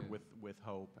that we covered with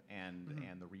Hope and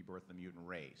the rebirth of the mutant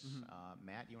race.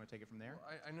 Matt, you want to take it from there?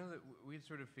 Well, I know that we had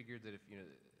sort of figured that if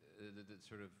that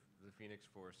sort of the Phoenix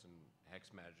Force and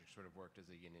Hex magic sort of worked as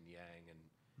a yin and yang, and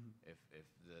if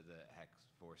the Hex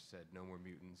Force said no more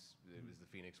mutants, it was the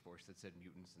Phoenix Force that said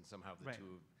mutants, and somehow the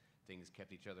two things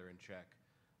kept each other in check.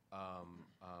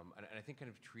 And I think kind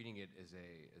of treating it as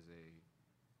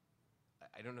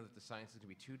I don't know that the science is going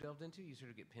to be too delved into. You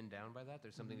sort of get pinned down by that.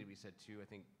 There's something to be said too, I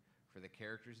think, for the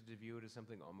characters to view it as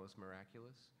something almost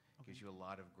miraculous. Gives you a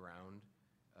lot of ground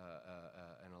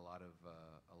and a lot of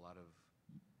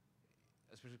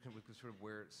especially with sort of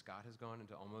where Scott has gone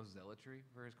into almost zealotry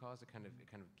for his cause. It kind of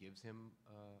gives him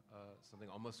something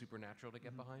almost supernatural to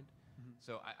get behind.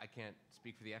 So I can't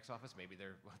speak for the X Office. Maybe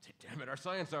they're, well, damn it, our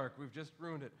science arc, we've just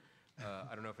ruined it.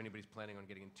 I don't know if anybody's planning on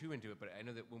getting too into it, but I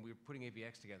know that when we were putting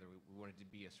AVX together, we wanted to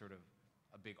be a sort of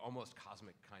a big, almost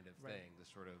cosmic kind of thing, this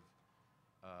sort of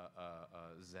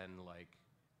Zen-like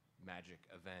magic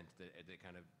event that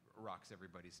kind of rocks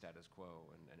everybody's status quo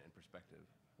and perspective.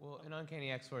 Well, in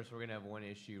Uncanny X-Force, we're going to have one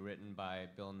issue written by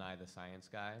Bill Nye the Science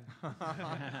Guy.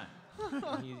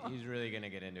 He's really going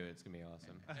to get into it. It's going to be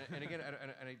awesome. And again,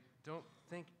 I don't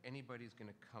think anybody's going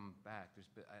to come back.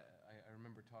 I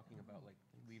remember talking about like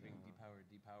leaving depowered,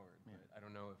 but I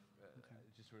don't know if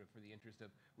just sort of for the interest of.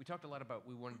 We talked a lot about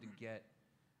we wanted to get.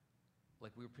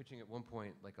 Like we were pitching at one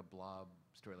point like a Blob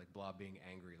story, like Blob being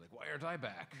angry, like why aren't I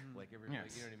back? Like everybody,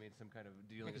 Yes. you know what I mean? Some kind of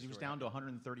dealing. Because he was down to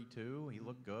 132. He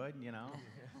looked good, you know.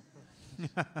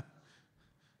 Okay.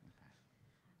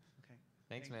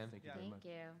 Thanks, man. Thank you very much.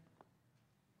 Thank you.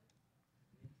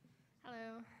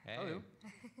 Hello. Hey. Hello.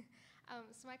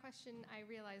 So my question, I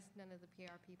realize none of the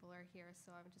PR people are here,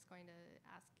 so I'm just going to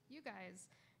ask you guys,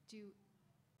 do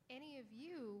any of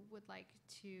you would like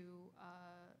to,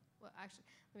 well, actually,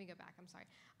 let me go back, I'm sorry.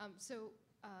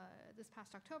 This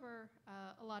past October,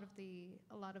 a lot of the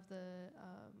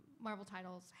Marvel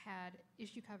titles had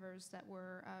issue covers that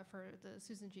were for the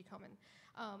Susan G. Komen,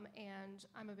 and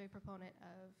I'm a big proponent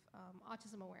of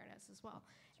autism awareness as well.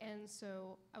 And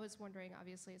so I was wondering,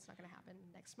 obviously it's not going to happen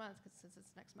next month since it's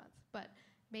next month, but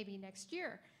maybe next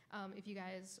year, if you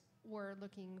guys were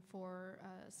looking for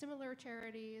similar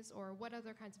charities, or what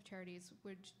other kinds of charities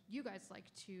would you guys like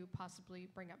to possibly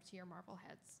bring up to your Marvel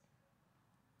heads?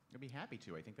 I'd be happy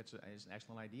to. I think that's an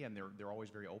excellent idea, and they're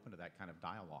always very open to that kind of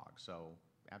dialogue. So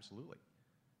absolutely.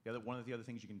 One of the other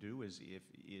things you can do is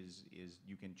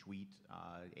you can tweet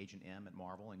Agent M at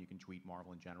Marvel, and you can tweet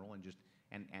Marvel in general, and just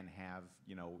and have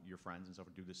your friends and stuff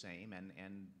do the same,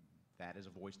 and that is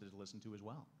a voice that is listened to as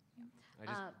well. I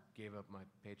just gave up my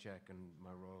paycheck and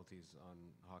my royalties on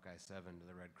Hawkeye 7 to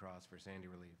the Red Cross for Sandy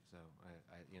relief, so I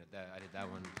did that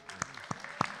one.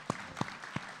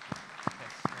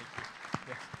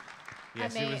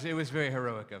 Yes, thank you. Yes, it was very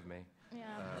heroic of me. Yeah.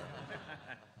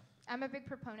 I'm a big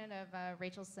proponent of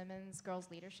Rachel Simmons' Girls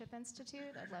Leadership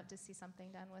Institute. I'd love to see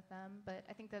something done with them, but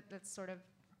I think that's sort of,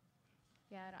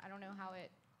 I don't know how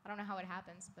it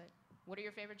happens. But what are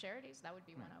your favorite charities? That would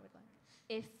be one I would like.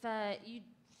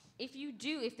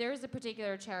 If there is a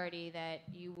particular charity that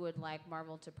you would like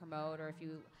Marvel to promote, or if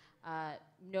you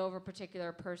know of a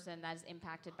particular person that's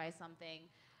impacted by something,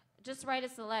 just write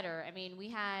us a letter. I mean, we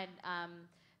had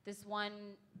this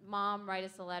one mom write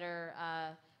us a letter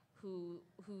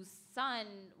whose son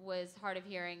was hard of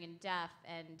hearing and deaf,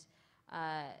 and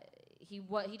he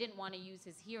didn't want to use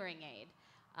his hearing aid.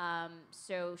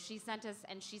 So she sent us,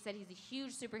 and she said he's a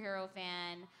huge superhero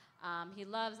fan. He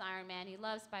loves Iron Man. He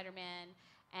loves Spider-Man.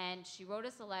 And she wrote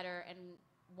us a letter, and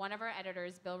one of our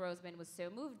editors, Bill Roseman, was so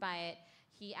moved by it,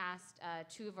 he asked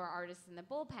two of our artists in the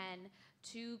bullpen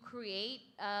to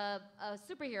create a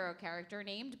superhero character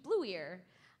named Blue Ear.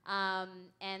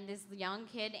 And this young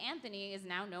kid, Anthony, is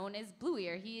now known as Blue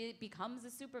Ear. He becomes a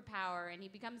superpower, and he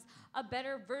becomes a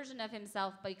better version of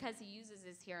himself because he uses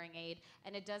his hearing aid,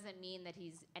 and it doesn't mean that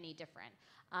he's any different.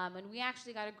 And we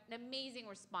actually got an amazing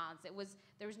response.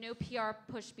 There was no PR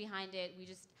push behind it. We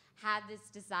just had this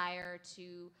desire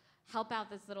to help out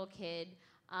this little kid,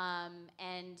 and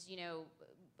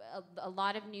a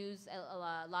lot of news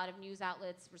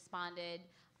outlets responded.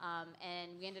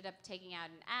 And we ended up taking out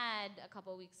an ad a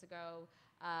couple weeks ago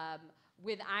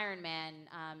with Iron Man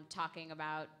talking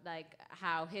about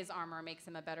how his armor makes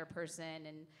him a better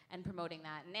person, and promoting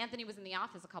that. And Anthony was in the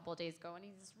office a couple of days ago, and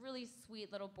he's this really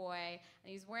sweet little boy,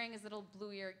 and he's wearing his little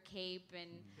Blue Ear cape, and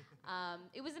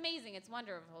it was amazing. It's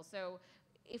wonderful. So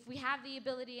if we have the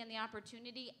ability and the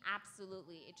opportunity,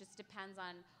 absolutely. It just depends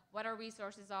on what our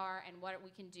resources are and what we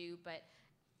can do. But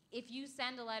if you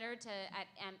send a letter to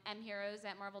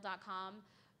mheroes@marvel.com,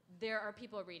 there are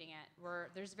people reading it.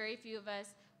 There's very few of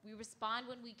us. We respond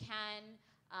when we can,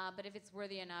 but if it's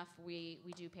worthy enough, we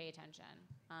do pay attention.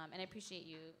 And I appreciate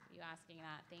you asking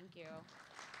that. Thank you.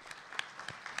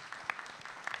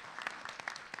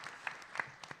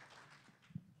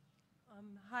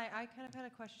 Hi, I kind of had a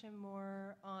question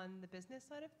more on the business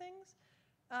side of things.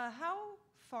 How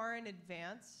far in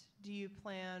advance do you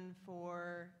plan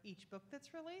for each book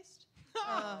that's released?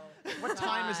 What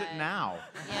time is it now?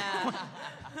 Yeah.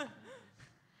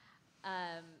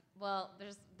 Well,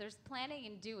 there's planning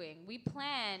and doing. We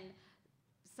plan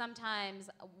sometimes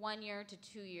 1 year to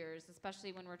 2 years,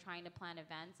 especially when we're trying to plan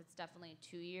events. It's definitely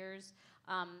 2 years.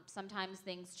 Sometimes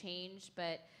things change,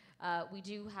 but we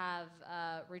do have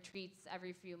retreats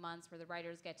every few months where the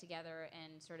writers get together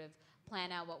and sort of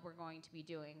plan out what we're going to be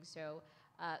doing. So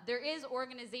there is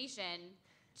organization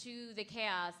to the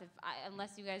chaos,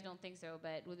 unless you guys don't think so,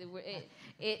 but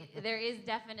there is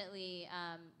definitely,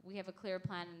 we have a clear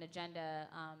plan and agenda,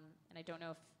 and I don't know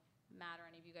if Matt or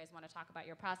any of you guys want to talk about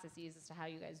your processes as to how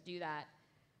you guys do that.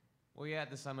 Well, yeah, at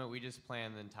the summit, we just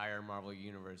planned the entire Marvel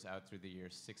Universe out through the year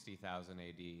 60,000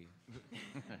 AD.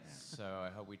 So I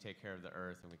hope we take care of the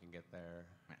Earth and we can get there.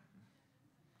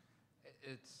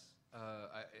 It's,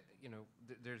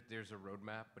 there's a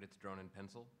roadmap, but it's drawn in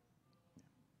pencil,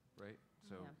 right?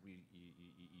 So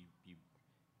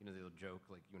the little joke,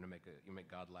 like you make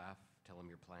God laugh, tell him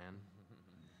your plan.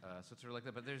 So it's sort of like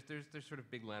that, but there's sort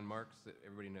of big landmarks that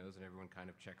everybody knows and everyone kind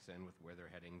of checks in with where they're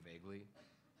heading vaguely.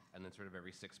 And then sort of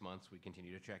every 6 months, we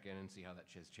continue to check in and see how that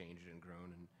has changed and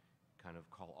grown, and kind of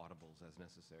call audibles as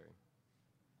necessary.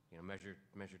 Measure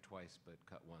twice, but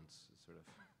cut once is sort of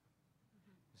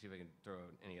see if I can throw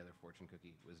out any other fortune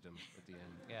cookie wisdom at the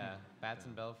end. Yeah, bats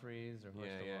and belfries or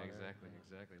horse to yeah, water.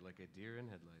 exactly, like a deer in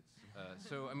headlights.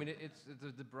 So I mean, it's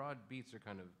the broad beats are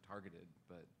kind of targeted,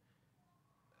 but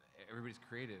everybody's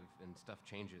creative and stuff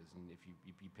changes, and if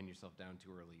you pin yourself down too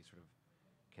early, you sort of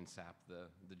can sap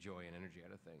the joy and energy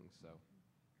out of things. So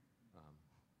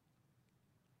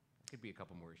could be a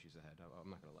couple more issues ahead. I'm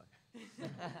not gonna lie.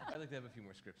 I'd like to have a few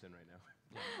more scripts in right now.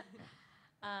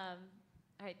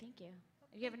 All right, thank you.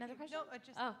 You have another question? No,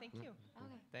 just thank you.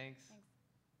 Okay. Thanks.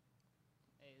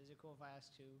 Hey, is it cool if I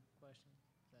ask 2 questions?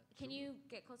 Can you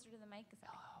get closer to the mic? Is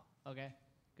that Okay,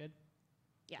 good?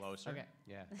 Yes. Closer. Okay.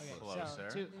 Yeah. Okay, Closer.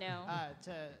 So No.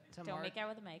 To Don't Mark. make out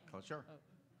with the mic. Closer.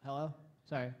 Hello?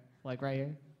 Sorry, like right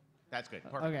here? That's good.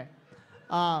 Perfect. Okay.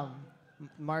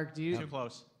 Mark, do you... Too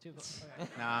close. Too close. Okay.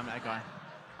 No,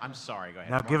 I'm sorry. Go ahead.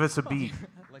 Now give us a beat.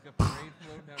 Like a parade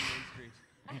float down Main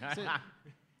Street.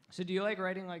 So do you like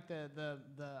writing like the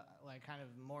like kind of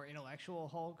more intellectual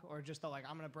Hulk, or just the like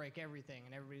I'm gonna break everything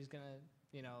and everybody's gonna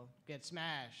get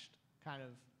smashed kind of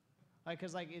like,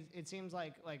 because like it seems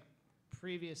like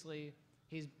previously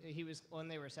he was, when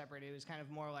they were separated, it was kind of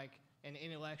more like an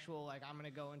intellectual, like I'm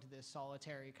gonna go into this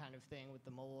solitary kind of thing with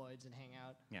the Moloids and hang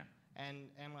out. Yeah.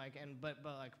 But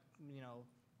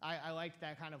I liked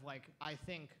that kind of like, I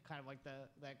think kind of like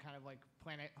that kind of like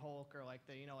Planet Hulk, or like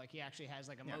like he actually has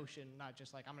like emotion, not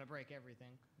just like I'm gonna break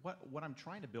everything. What I'm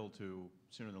trying to build to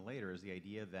sooner than later is the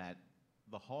idea that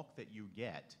the Hulk that you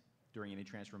get during any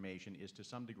transformation is to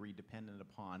some degree dependent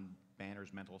upon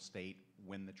Banner's mental state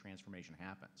when the transformation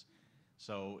happens.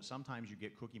 So sometimes you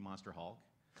get Cookie Monster Hulk,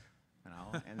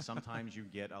 and sometimes you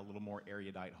get a little more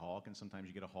erudite Hulk, and sometimes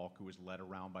you get a Hulk who is led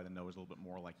around by the nose a little bit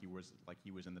more, like he was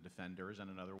in the Defenders, and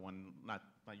another one, not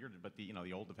yours, but the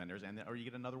old Defenders, or you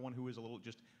get another one who is a little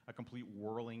just a complete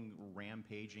whirling,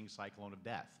 rampaging cyclone of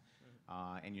death,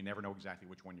 and you never know exactly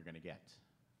which one you're going to get.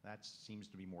 That seems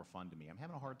to be more fun to me. I'm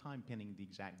having a hard time pinning the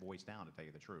exact voice down, to tell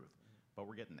you the truth, but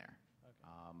we're getting there. Okay.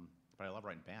 But I love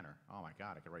writing Banner. Oh my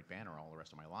God, I could write Banner all the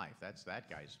rest of my life. That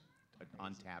guy's an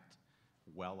untapped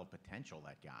well of potential,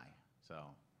 that guy.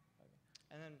 So.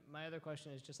 And then my other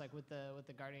question is just like with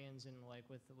the Guardians, and like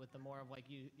with the more of like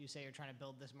you say you're trying to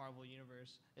build this Marvel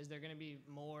universe. Is there going to be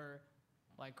more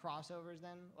like crossovers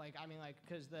then? Like I mean like,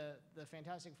 because the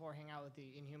Fantastic Four hang out with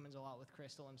the Inhumans a lot with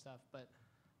Crystal and stuff, but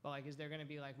like is there going to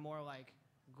be like more like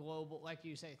global, like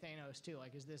you say Thanos too?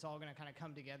 Like is this all going to kind of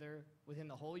come together within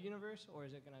the whole universe, or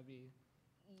is it going to be?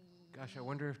 Gosh, I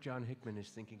wonder if John Hickman is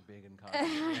thinking big and cosmic.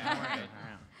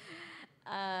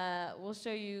 We'll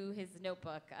show you his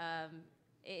notebook.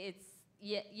 It's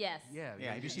yes. Yeah.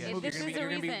 Have you seen If the movie? this is a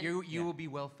reason. You will be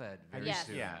well fed very Yes.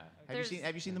 soon. Yeah.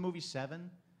 Have you seen the movie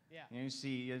Seven? Yeah. You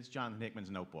see, it's John Hickman's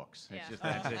notebooks. It's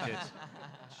Yeah.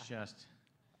 it's just.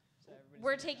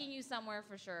 We're taking you somewhere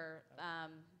for sure.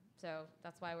 So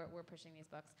that's why we're pushing these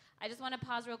books. I just want to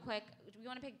pause real quick. We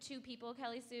want to pick 2 people,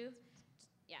 Kelly Sue.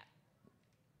 Yeah.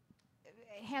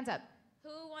 Hands up.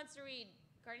 Who wants to read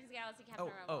Guardians of the Galaxy, Captain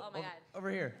Marvel? Oh my God.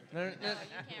 Over here. No, you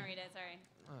can't read it. Sorry.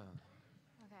 Oh.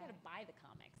 You gotta buy the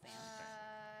comics.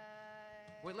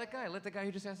 Wait, let the guy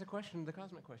who just asked the question, the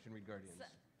cosmic question, read Guardians.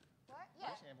 What?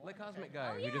 Yeah. Let cosmic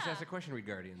guy Oh, who just yeah. asked the question read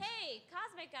Guardians. Hey,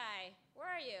 cosmic guy, where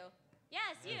are you?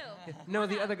 Yes, you. No,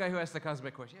 the other guy who asked the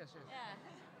cosmic question. Yes, yes. Yeah.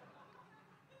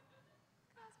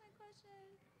 Cosmic question.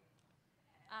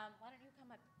 Why don't you come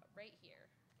up right here?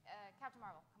 Captain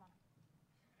Marvel, come on.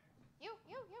 You,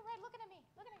 right, looking at me.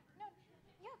 Look at me. No,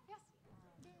 you, yes.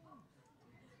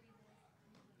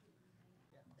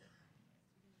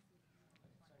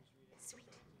 Sweet.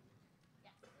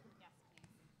 Yes, please.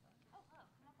 Oh,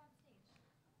 come up on stage.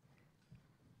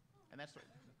 And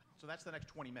so that's the next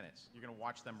 20 minutes. You're going to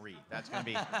watch them read. That's going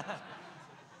to be.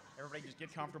 Everybody just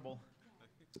get comfortable.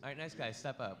 All right, nice guys,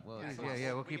 step up. We'll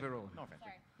We'll keep it rolling. No offense.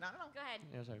 Sorry. No. Go ahead.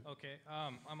 Yeah, sorry. Okay,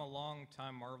 I'm a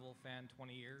long-time Marvel fan,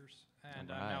 20 years, and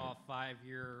All I'm now right. a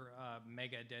 5-year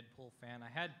mega Deadpool fan. I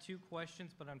had 2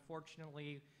 questions, but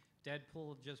unfortunately,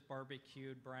 Deadpool just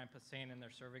barbecued Brian Posehn, and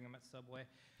they're serving him at Subway.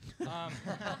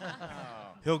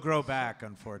 He'll grow back,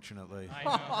 unfortunately.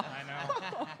 I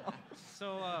know.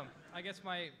 So I guess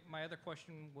my other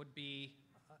question would be,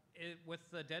 with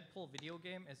the Deadpool video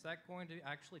game, is that going to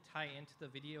actually tie into the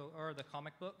video or the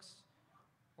comic books,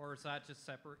 or is that just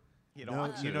separate? Now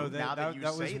that you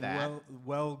was say that.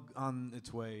 well on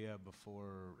its way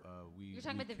before we. You're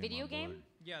talking we about the came video on board. game?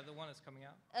 Yeah, the one that's coming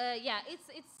out. Yeah,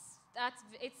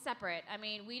 it's separate. I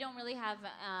mean, we don't really have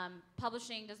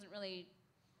publishing doesn't really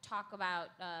talk about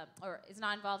or is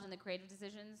not involved in the creative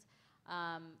decisions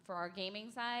for our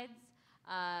gaming sides.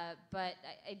 But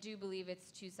I do believe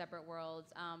it's 2 separate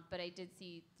worlds. But I did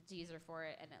see the teaser for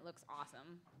it, and it looks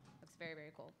awesome. Looks very,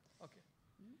 very cool. Okay.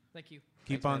 Thank you.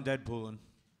 Keep on Deadpooling.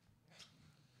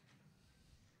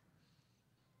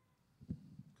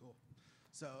 Cool.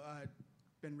 So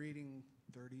been reading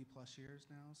 30 plus years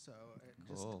now, so it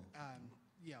just Cool.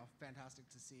 Fantastic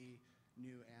to see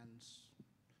new and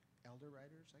elder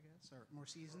writers, I guess, or more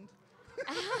seasoned.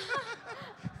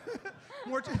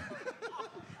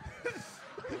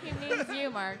 He means you,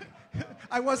 Mark.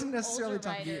 I wasn't necessarily Older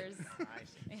talking writers.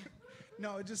 to you.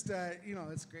 No, it just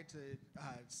it's great to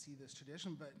see this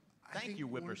tradition, but I Thank think you,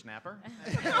 one- whippersnapper.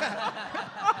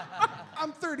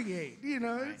 I'm 38.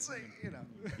 It's like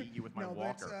Beat you with my No, but,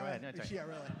 walker. Go ahead. No, yeah,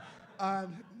 really.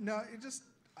 No, it just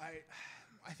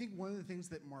I think one of the things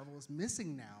that Marvel is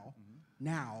missing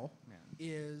now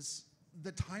is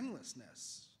the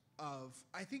timelessness of.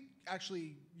 I think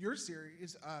actually your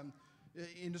series,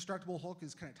 Indestructible Hulk,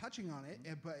 is kind of touching on it,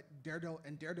 but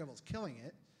Daredevil's killing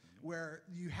it. Where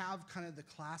you have kind of the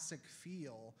classic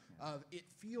feel of it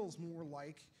feels more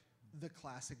like the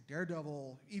classic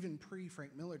Daredevil, even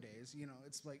pre-Frank Miller days.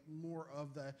 It's like more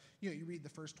of the, you read the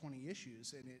first 20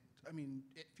 issues and it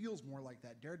feels more like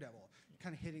that Daredevil,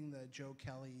 kind of hitting the Joe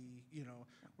Kelly,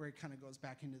 where it kind of goes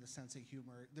back into the sense of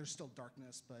humor. There's still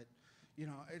darkness, but,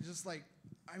 it's just like,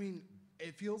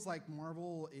 it feels like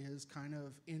Marvel is kind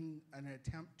of in an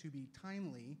attempt to be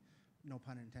timely, no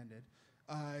pun intended.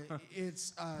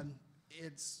 It's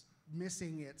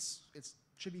missing its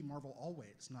should be Marvel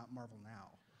always, not Marvel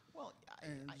now. Well,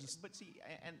 but see,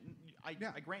 I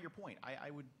grant your point.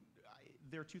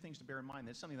 There are two things to bear in mind.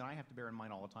 That's something that I have to bear in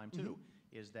mind all the time too.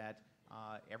 Is that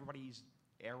everybody's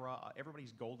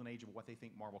golden age of what they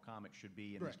think Marvel Comics should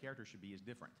be and these characters should be is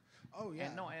different. Oh yeah.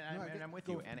 And I'm with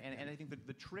you. And I think that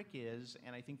the trick is,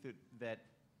 and I think that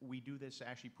we do this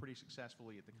actually pretty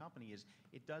successfully at the company, is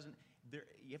it doesn't.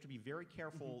 You have to be very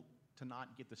careful to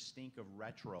not get the stink of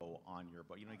retro on your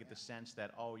book. You don't get the sense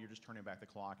that you're just turning back the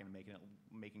clock and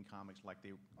making comics like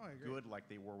they good like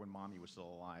they were when Mommy was still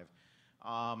alive.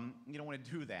 You don't want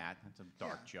to do that. That's a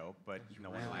dark joke, but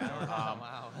no one laughed.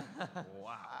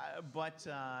 Wow. But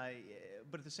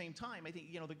at the same time, I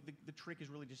think the trick is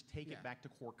really just take it back to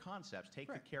core concepts. Take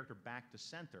the character back to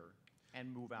center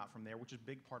and move out from there, which is a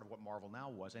big part of what Marvel Now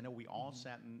was. I know we all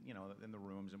sat in the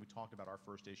rooms and we talked about our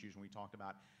first issues and we talked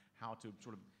about how to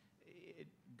sort of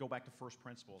go back to first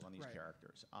principles on these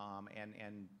characters,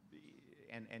 and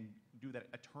do that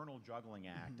eternal juggling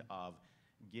act of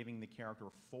giving the character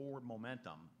forward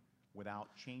momentum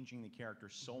without changing the character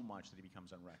so much that he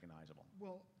becomes unrecognizable.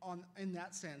 Well, in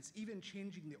that sense, even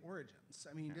changing the origins.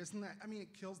 Doesn't that?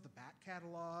 It kills the back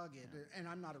catalog, and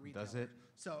I'm not a retailer. Does it?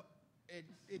 So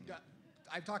it does.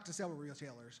 I've talked to several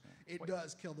retailers. It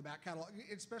does kill the back catalog,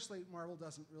 especially Marvel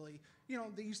doesn't really.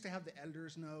 They used to have the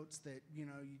editor's notes that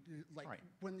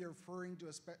when they're referring to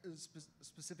a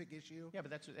specific issue. Yeah,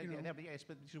 but that's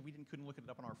but we couldn't look it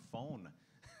up on our phone.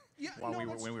 Yeah, when we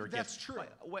were kids. That's true.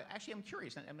 Well, actually, I'm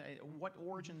curious. What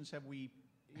origins have we?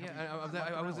 I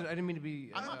didn't mean to be.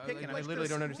 I'm not picking. I literally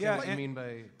don't understand what you mean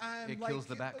by it kills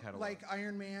the back catalog. Like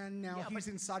Iron Man, now he's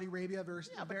in Saudi Arabia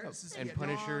versus and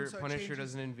Vietnam, Punisher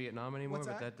doesn't in Vietnam anymore, What's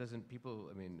but that? doesn't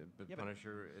people.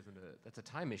 Punisher isn't that's a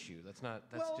time issue. That's not.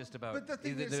 That's Well, just about. but the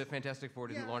thing is- The Fantastic Four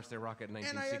didn't launch their rocket in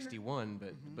 1961,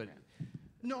 but.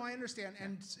 No, I understand,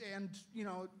 and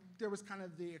there was kind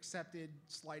of the accepted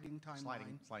sliding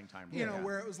timeline. Sliding timeline.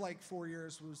 Where it was like 4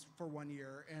 years was for 1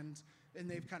 year, and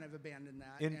they've kind of abandoned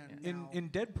that. In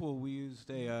Deadpool, we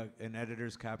used an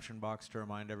editor's caption box to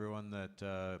remind everyone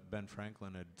that Ben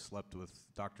Franklin had slept with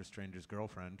Doctor Strange's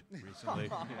girlfriend recently,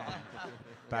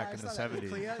 back in the 70s.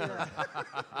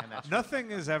 Nothing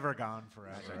is ever gone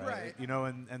forever, right?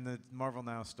 And the Marvel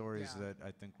Now stories that I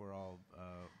think we're all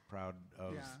proud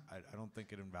of. Yeah. I don't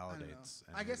think it invalidates.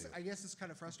 I guess it's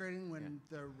kind of frustrating when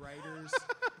the writers,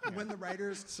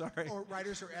 or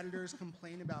writers or editors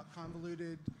complain about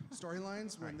convoluted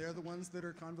storylines when they're the ones that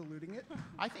are convoluting it.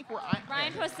 I think we're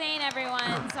Brian Posehn,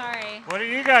 everyone. Sorry. What are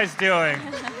you guys doing?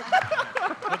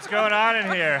 What's going on in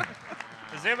here?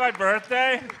 Is it my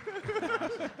birthday?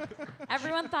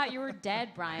 Everyone thought you were dead,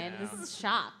 Brian. This is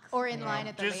shock. Or in line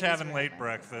at the Just having late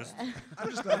breakfast. I'm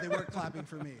just glad they weren't clapping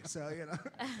for me. So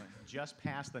Just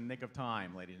past the nick of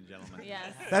time, ladies and gentlemen.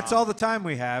 Yes. That's all the time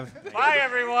we have. Bye,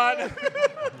 everyone.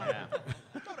 Yeah.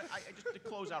 Just to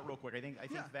close out real quick, I think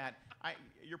that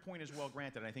your point is well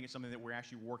granted. I think it's something that we're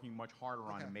actually working much harder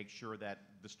on to make sure that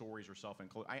the stories are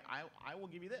self-inclusive. I will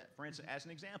give you that. For instance, as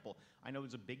an example, I know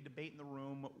there's a big debate in the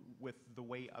room with the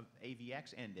way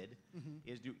AVX ended.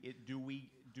 Is do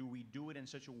we do it in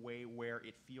such a way where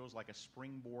it feels like a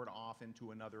springboard off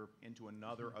into another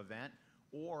event,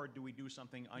 Or do we do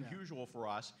something unusual for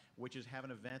us, which is have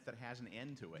an event that has an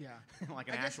end to it, Yeah. like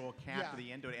an actual cap to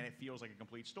the end to it, and it feels like a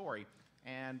complete story.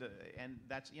 And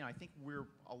that's, I think we're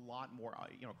a lot more,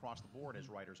 across the board as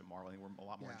writers at Marvel. I think we're a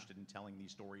lot more interested in telling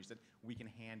these stories that we can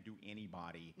hand to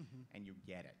anybody, and you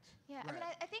get it. Yeah, I mean,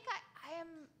 I think I am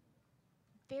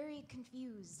very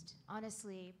confused,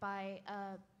 honestly, by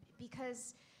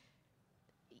because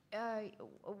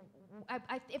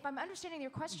if I'm understanding your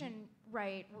question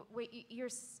right, you're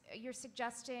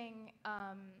suggesting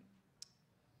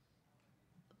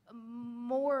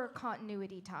more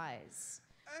continuity ties.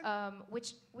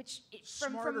 Which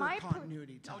from my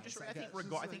continuity ties. No, just,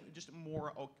 I think just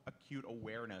more acute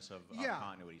awareness of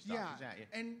continuity stuff. Yeah, Exactly.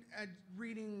 and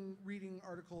reading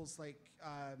articles like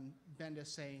Bendis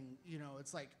saying,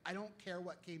 it's like, I don't care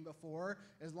what came before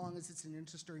as long as it's an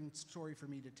interesting story for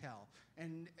me to tell.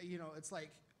 And it's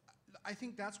like, I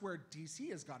think that's where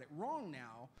DC has got it wrong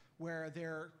now, where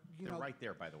they're right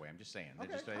there, by the way. I'm just saying.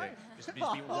 Okay, just be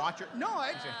watcher. No,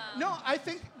 I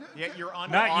think. Yeah, you're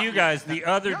on. Not you guys, the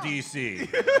other DC.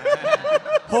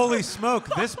 Holy smoke!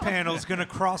 This panel's gonna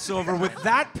cross over with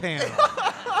that panel.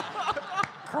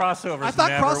 Crossovers I thought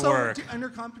never work.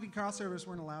 intercompany crossovers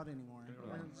weren't allowed anymore.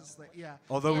 Just like,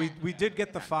 Although we did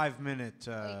get the 5-minute.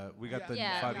 We got the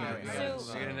 5-minute. So-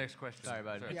 See you in the next question. Sorry,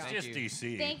 bud. It's Thank just you.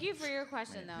 DC. Thank you for your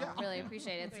question, though. Really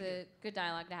appreciate it. It's a good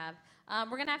dialogue to have.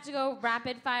 We're going to have to go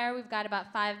rapid fire. We've got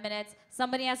about 5 minutes.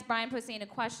 Somebody asked Brian Posehn a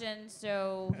question,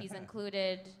 so he's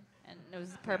included, and it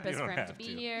was the purpose for him to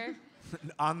be here.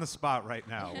 On the spot right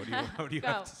now. What do you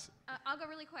have to say? I'll go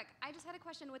really quick. I just had a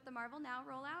question with the Marvel Now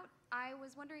rollout. I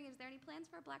was wondering, is there any plans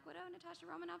for a Black Widow Natasha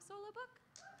Romanoff solo book?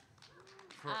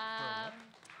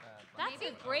 That's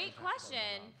a great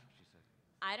question.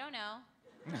 I don't know.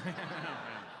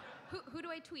 Who do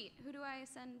I tweet? Who do I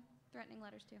send threatening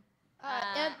letters to?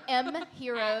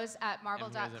 mheroes at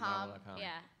marvel.com.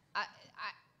 Yeah.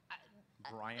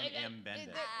 Brian M.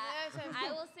 Bendis.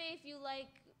 I will say if you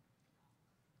like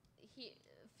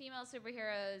female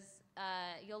superheroes,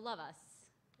 you'll love us,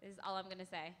 is all I'm going to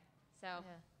say. So,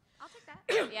 I'll take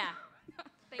that. Yeah.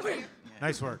 Thank you.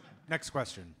 Nice work. Next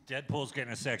question. Deadpool's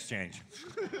getting a sex change.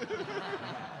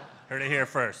 Heard it here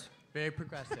first. Very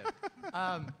progressive.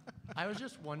 I was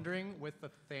just wondering, with the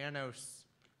Thanos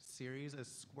series, is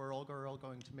Squirrel Girl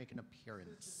going to make an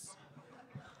appearance?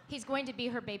 He's going to be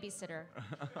her babysitter.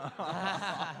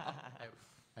 I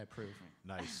approve.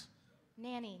 Nice.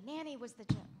 Nanny was the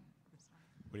joke.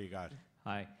 What do you got?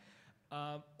 Hi.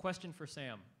 Question for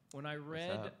Sam. When I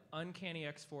read up? Uncanny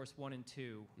X-Force 1 and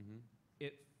 2,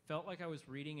 it felt like I was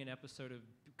reading an episode of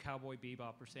Cowboy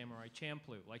Bebop or Samurai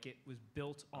Champloo. Like it was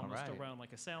built almost right. around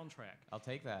like a soundtrack. I'll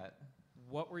take that.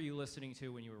 What were you listening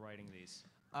to when you were writing these?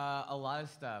 A lot of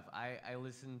stuff. I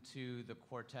listened to the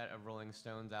quartet of Rolling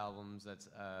Stones albums. That's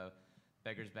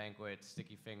Beggar's Banquet,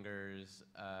 Sticky Fingers,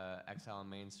 Exile on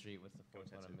Main Street. What's the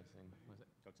fourth one I'm missing? Was it?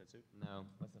 Tokusatsu? No.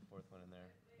 What's the fourth one in there?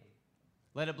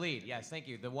 Let It Bleed. Yes, thank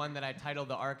you. The one that I titled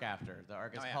the arc after. The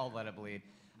arc is called Let It Bleed.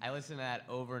 I listened to that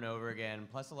over and over again,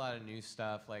 plus a lot of new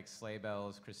stuff like Sleigh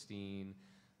Bells, Christine.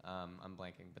 I'm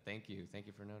blanking, but thank you. Thank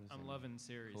you for noticing. I'm loving the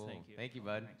series. Cool. Thank you. Thank you,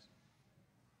 bud. Thanks.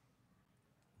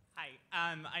 Hi.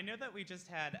 I know that we just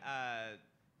had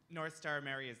North Star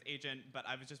marry his agent, but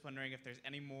I was just wondering if there's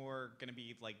any more going to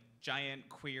be like giant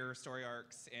queer story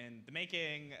arcs in the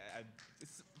making,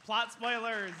 plot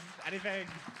spoilers, anything.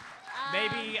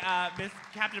 Maybe Miss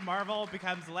Captain Marvel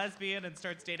becomes a lesbian and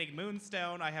starts dating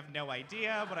Moonstone. I have no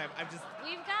idea, but I'm just.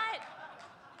 We've got.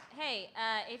 Hey,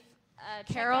 if check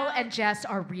Carol out- and Jess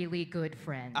are really good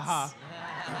friends.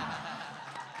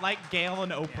 Like Gail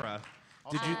and Oprah.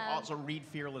 Did you also read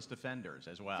Fearless Defenders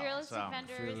as well? Fearless so.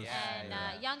 Defenders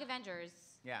and Young Avengers.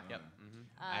 Yeah. Yep.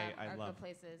 Are I love good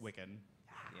places. Wiccan.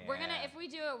 We're gonna, if we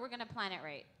do it, we're gonna plan it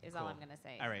right. Is all Cool. I'm gonna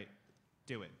say. All right,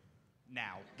 do it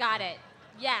now. Got it.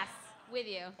 Yes, with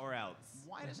you. Or else.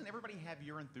 Why doesn't everybody have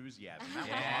your enthusiasm? That was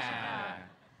Yeah. awesome.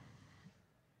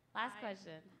 Last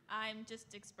question. I'm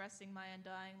just expressing my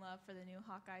undying love for the new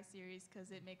Hawkeye series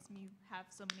because it makes me have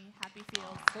so many happy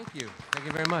feels. Thank you. Thank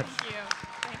you very much. Thank you.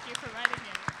 Thank you for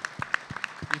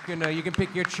writing it. You can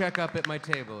pick your check up at my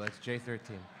table. That's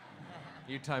J13.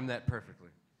 You timed that perfectly.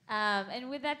 And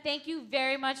with that, thank you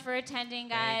very much for attending,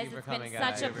 guys. Thank you for It's coming, been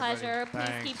guys. such a Everybody. pleasure. Please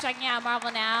Thanks. keep checking out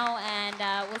Marvel Now,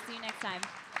 and we'll see you next time.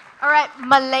 All right,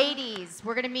 my ladies,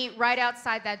 we're gonna meet right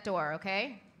outside that door,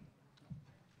 okay?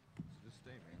 Just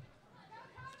stay, man.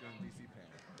 Let's go to DC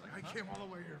panel. I came all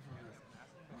the way here for this.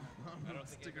 I'm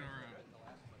sticking around.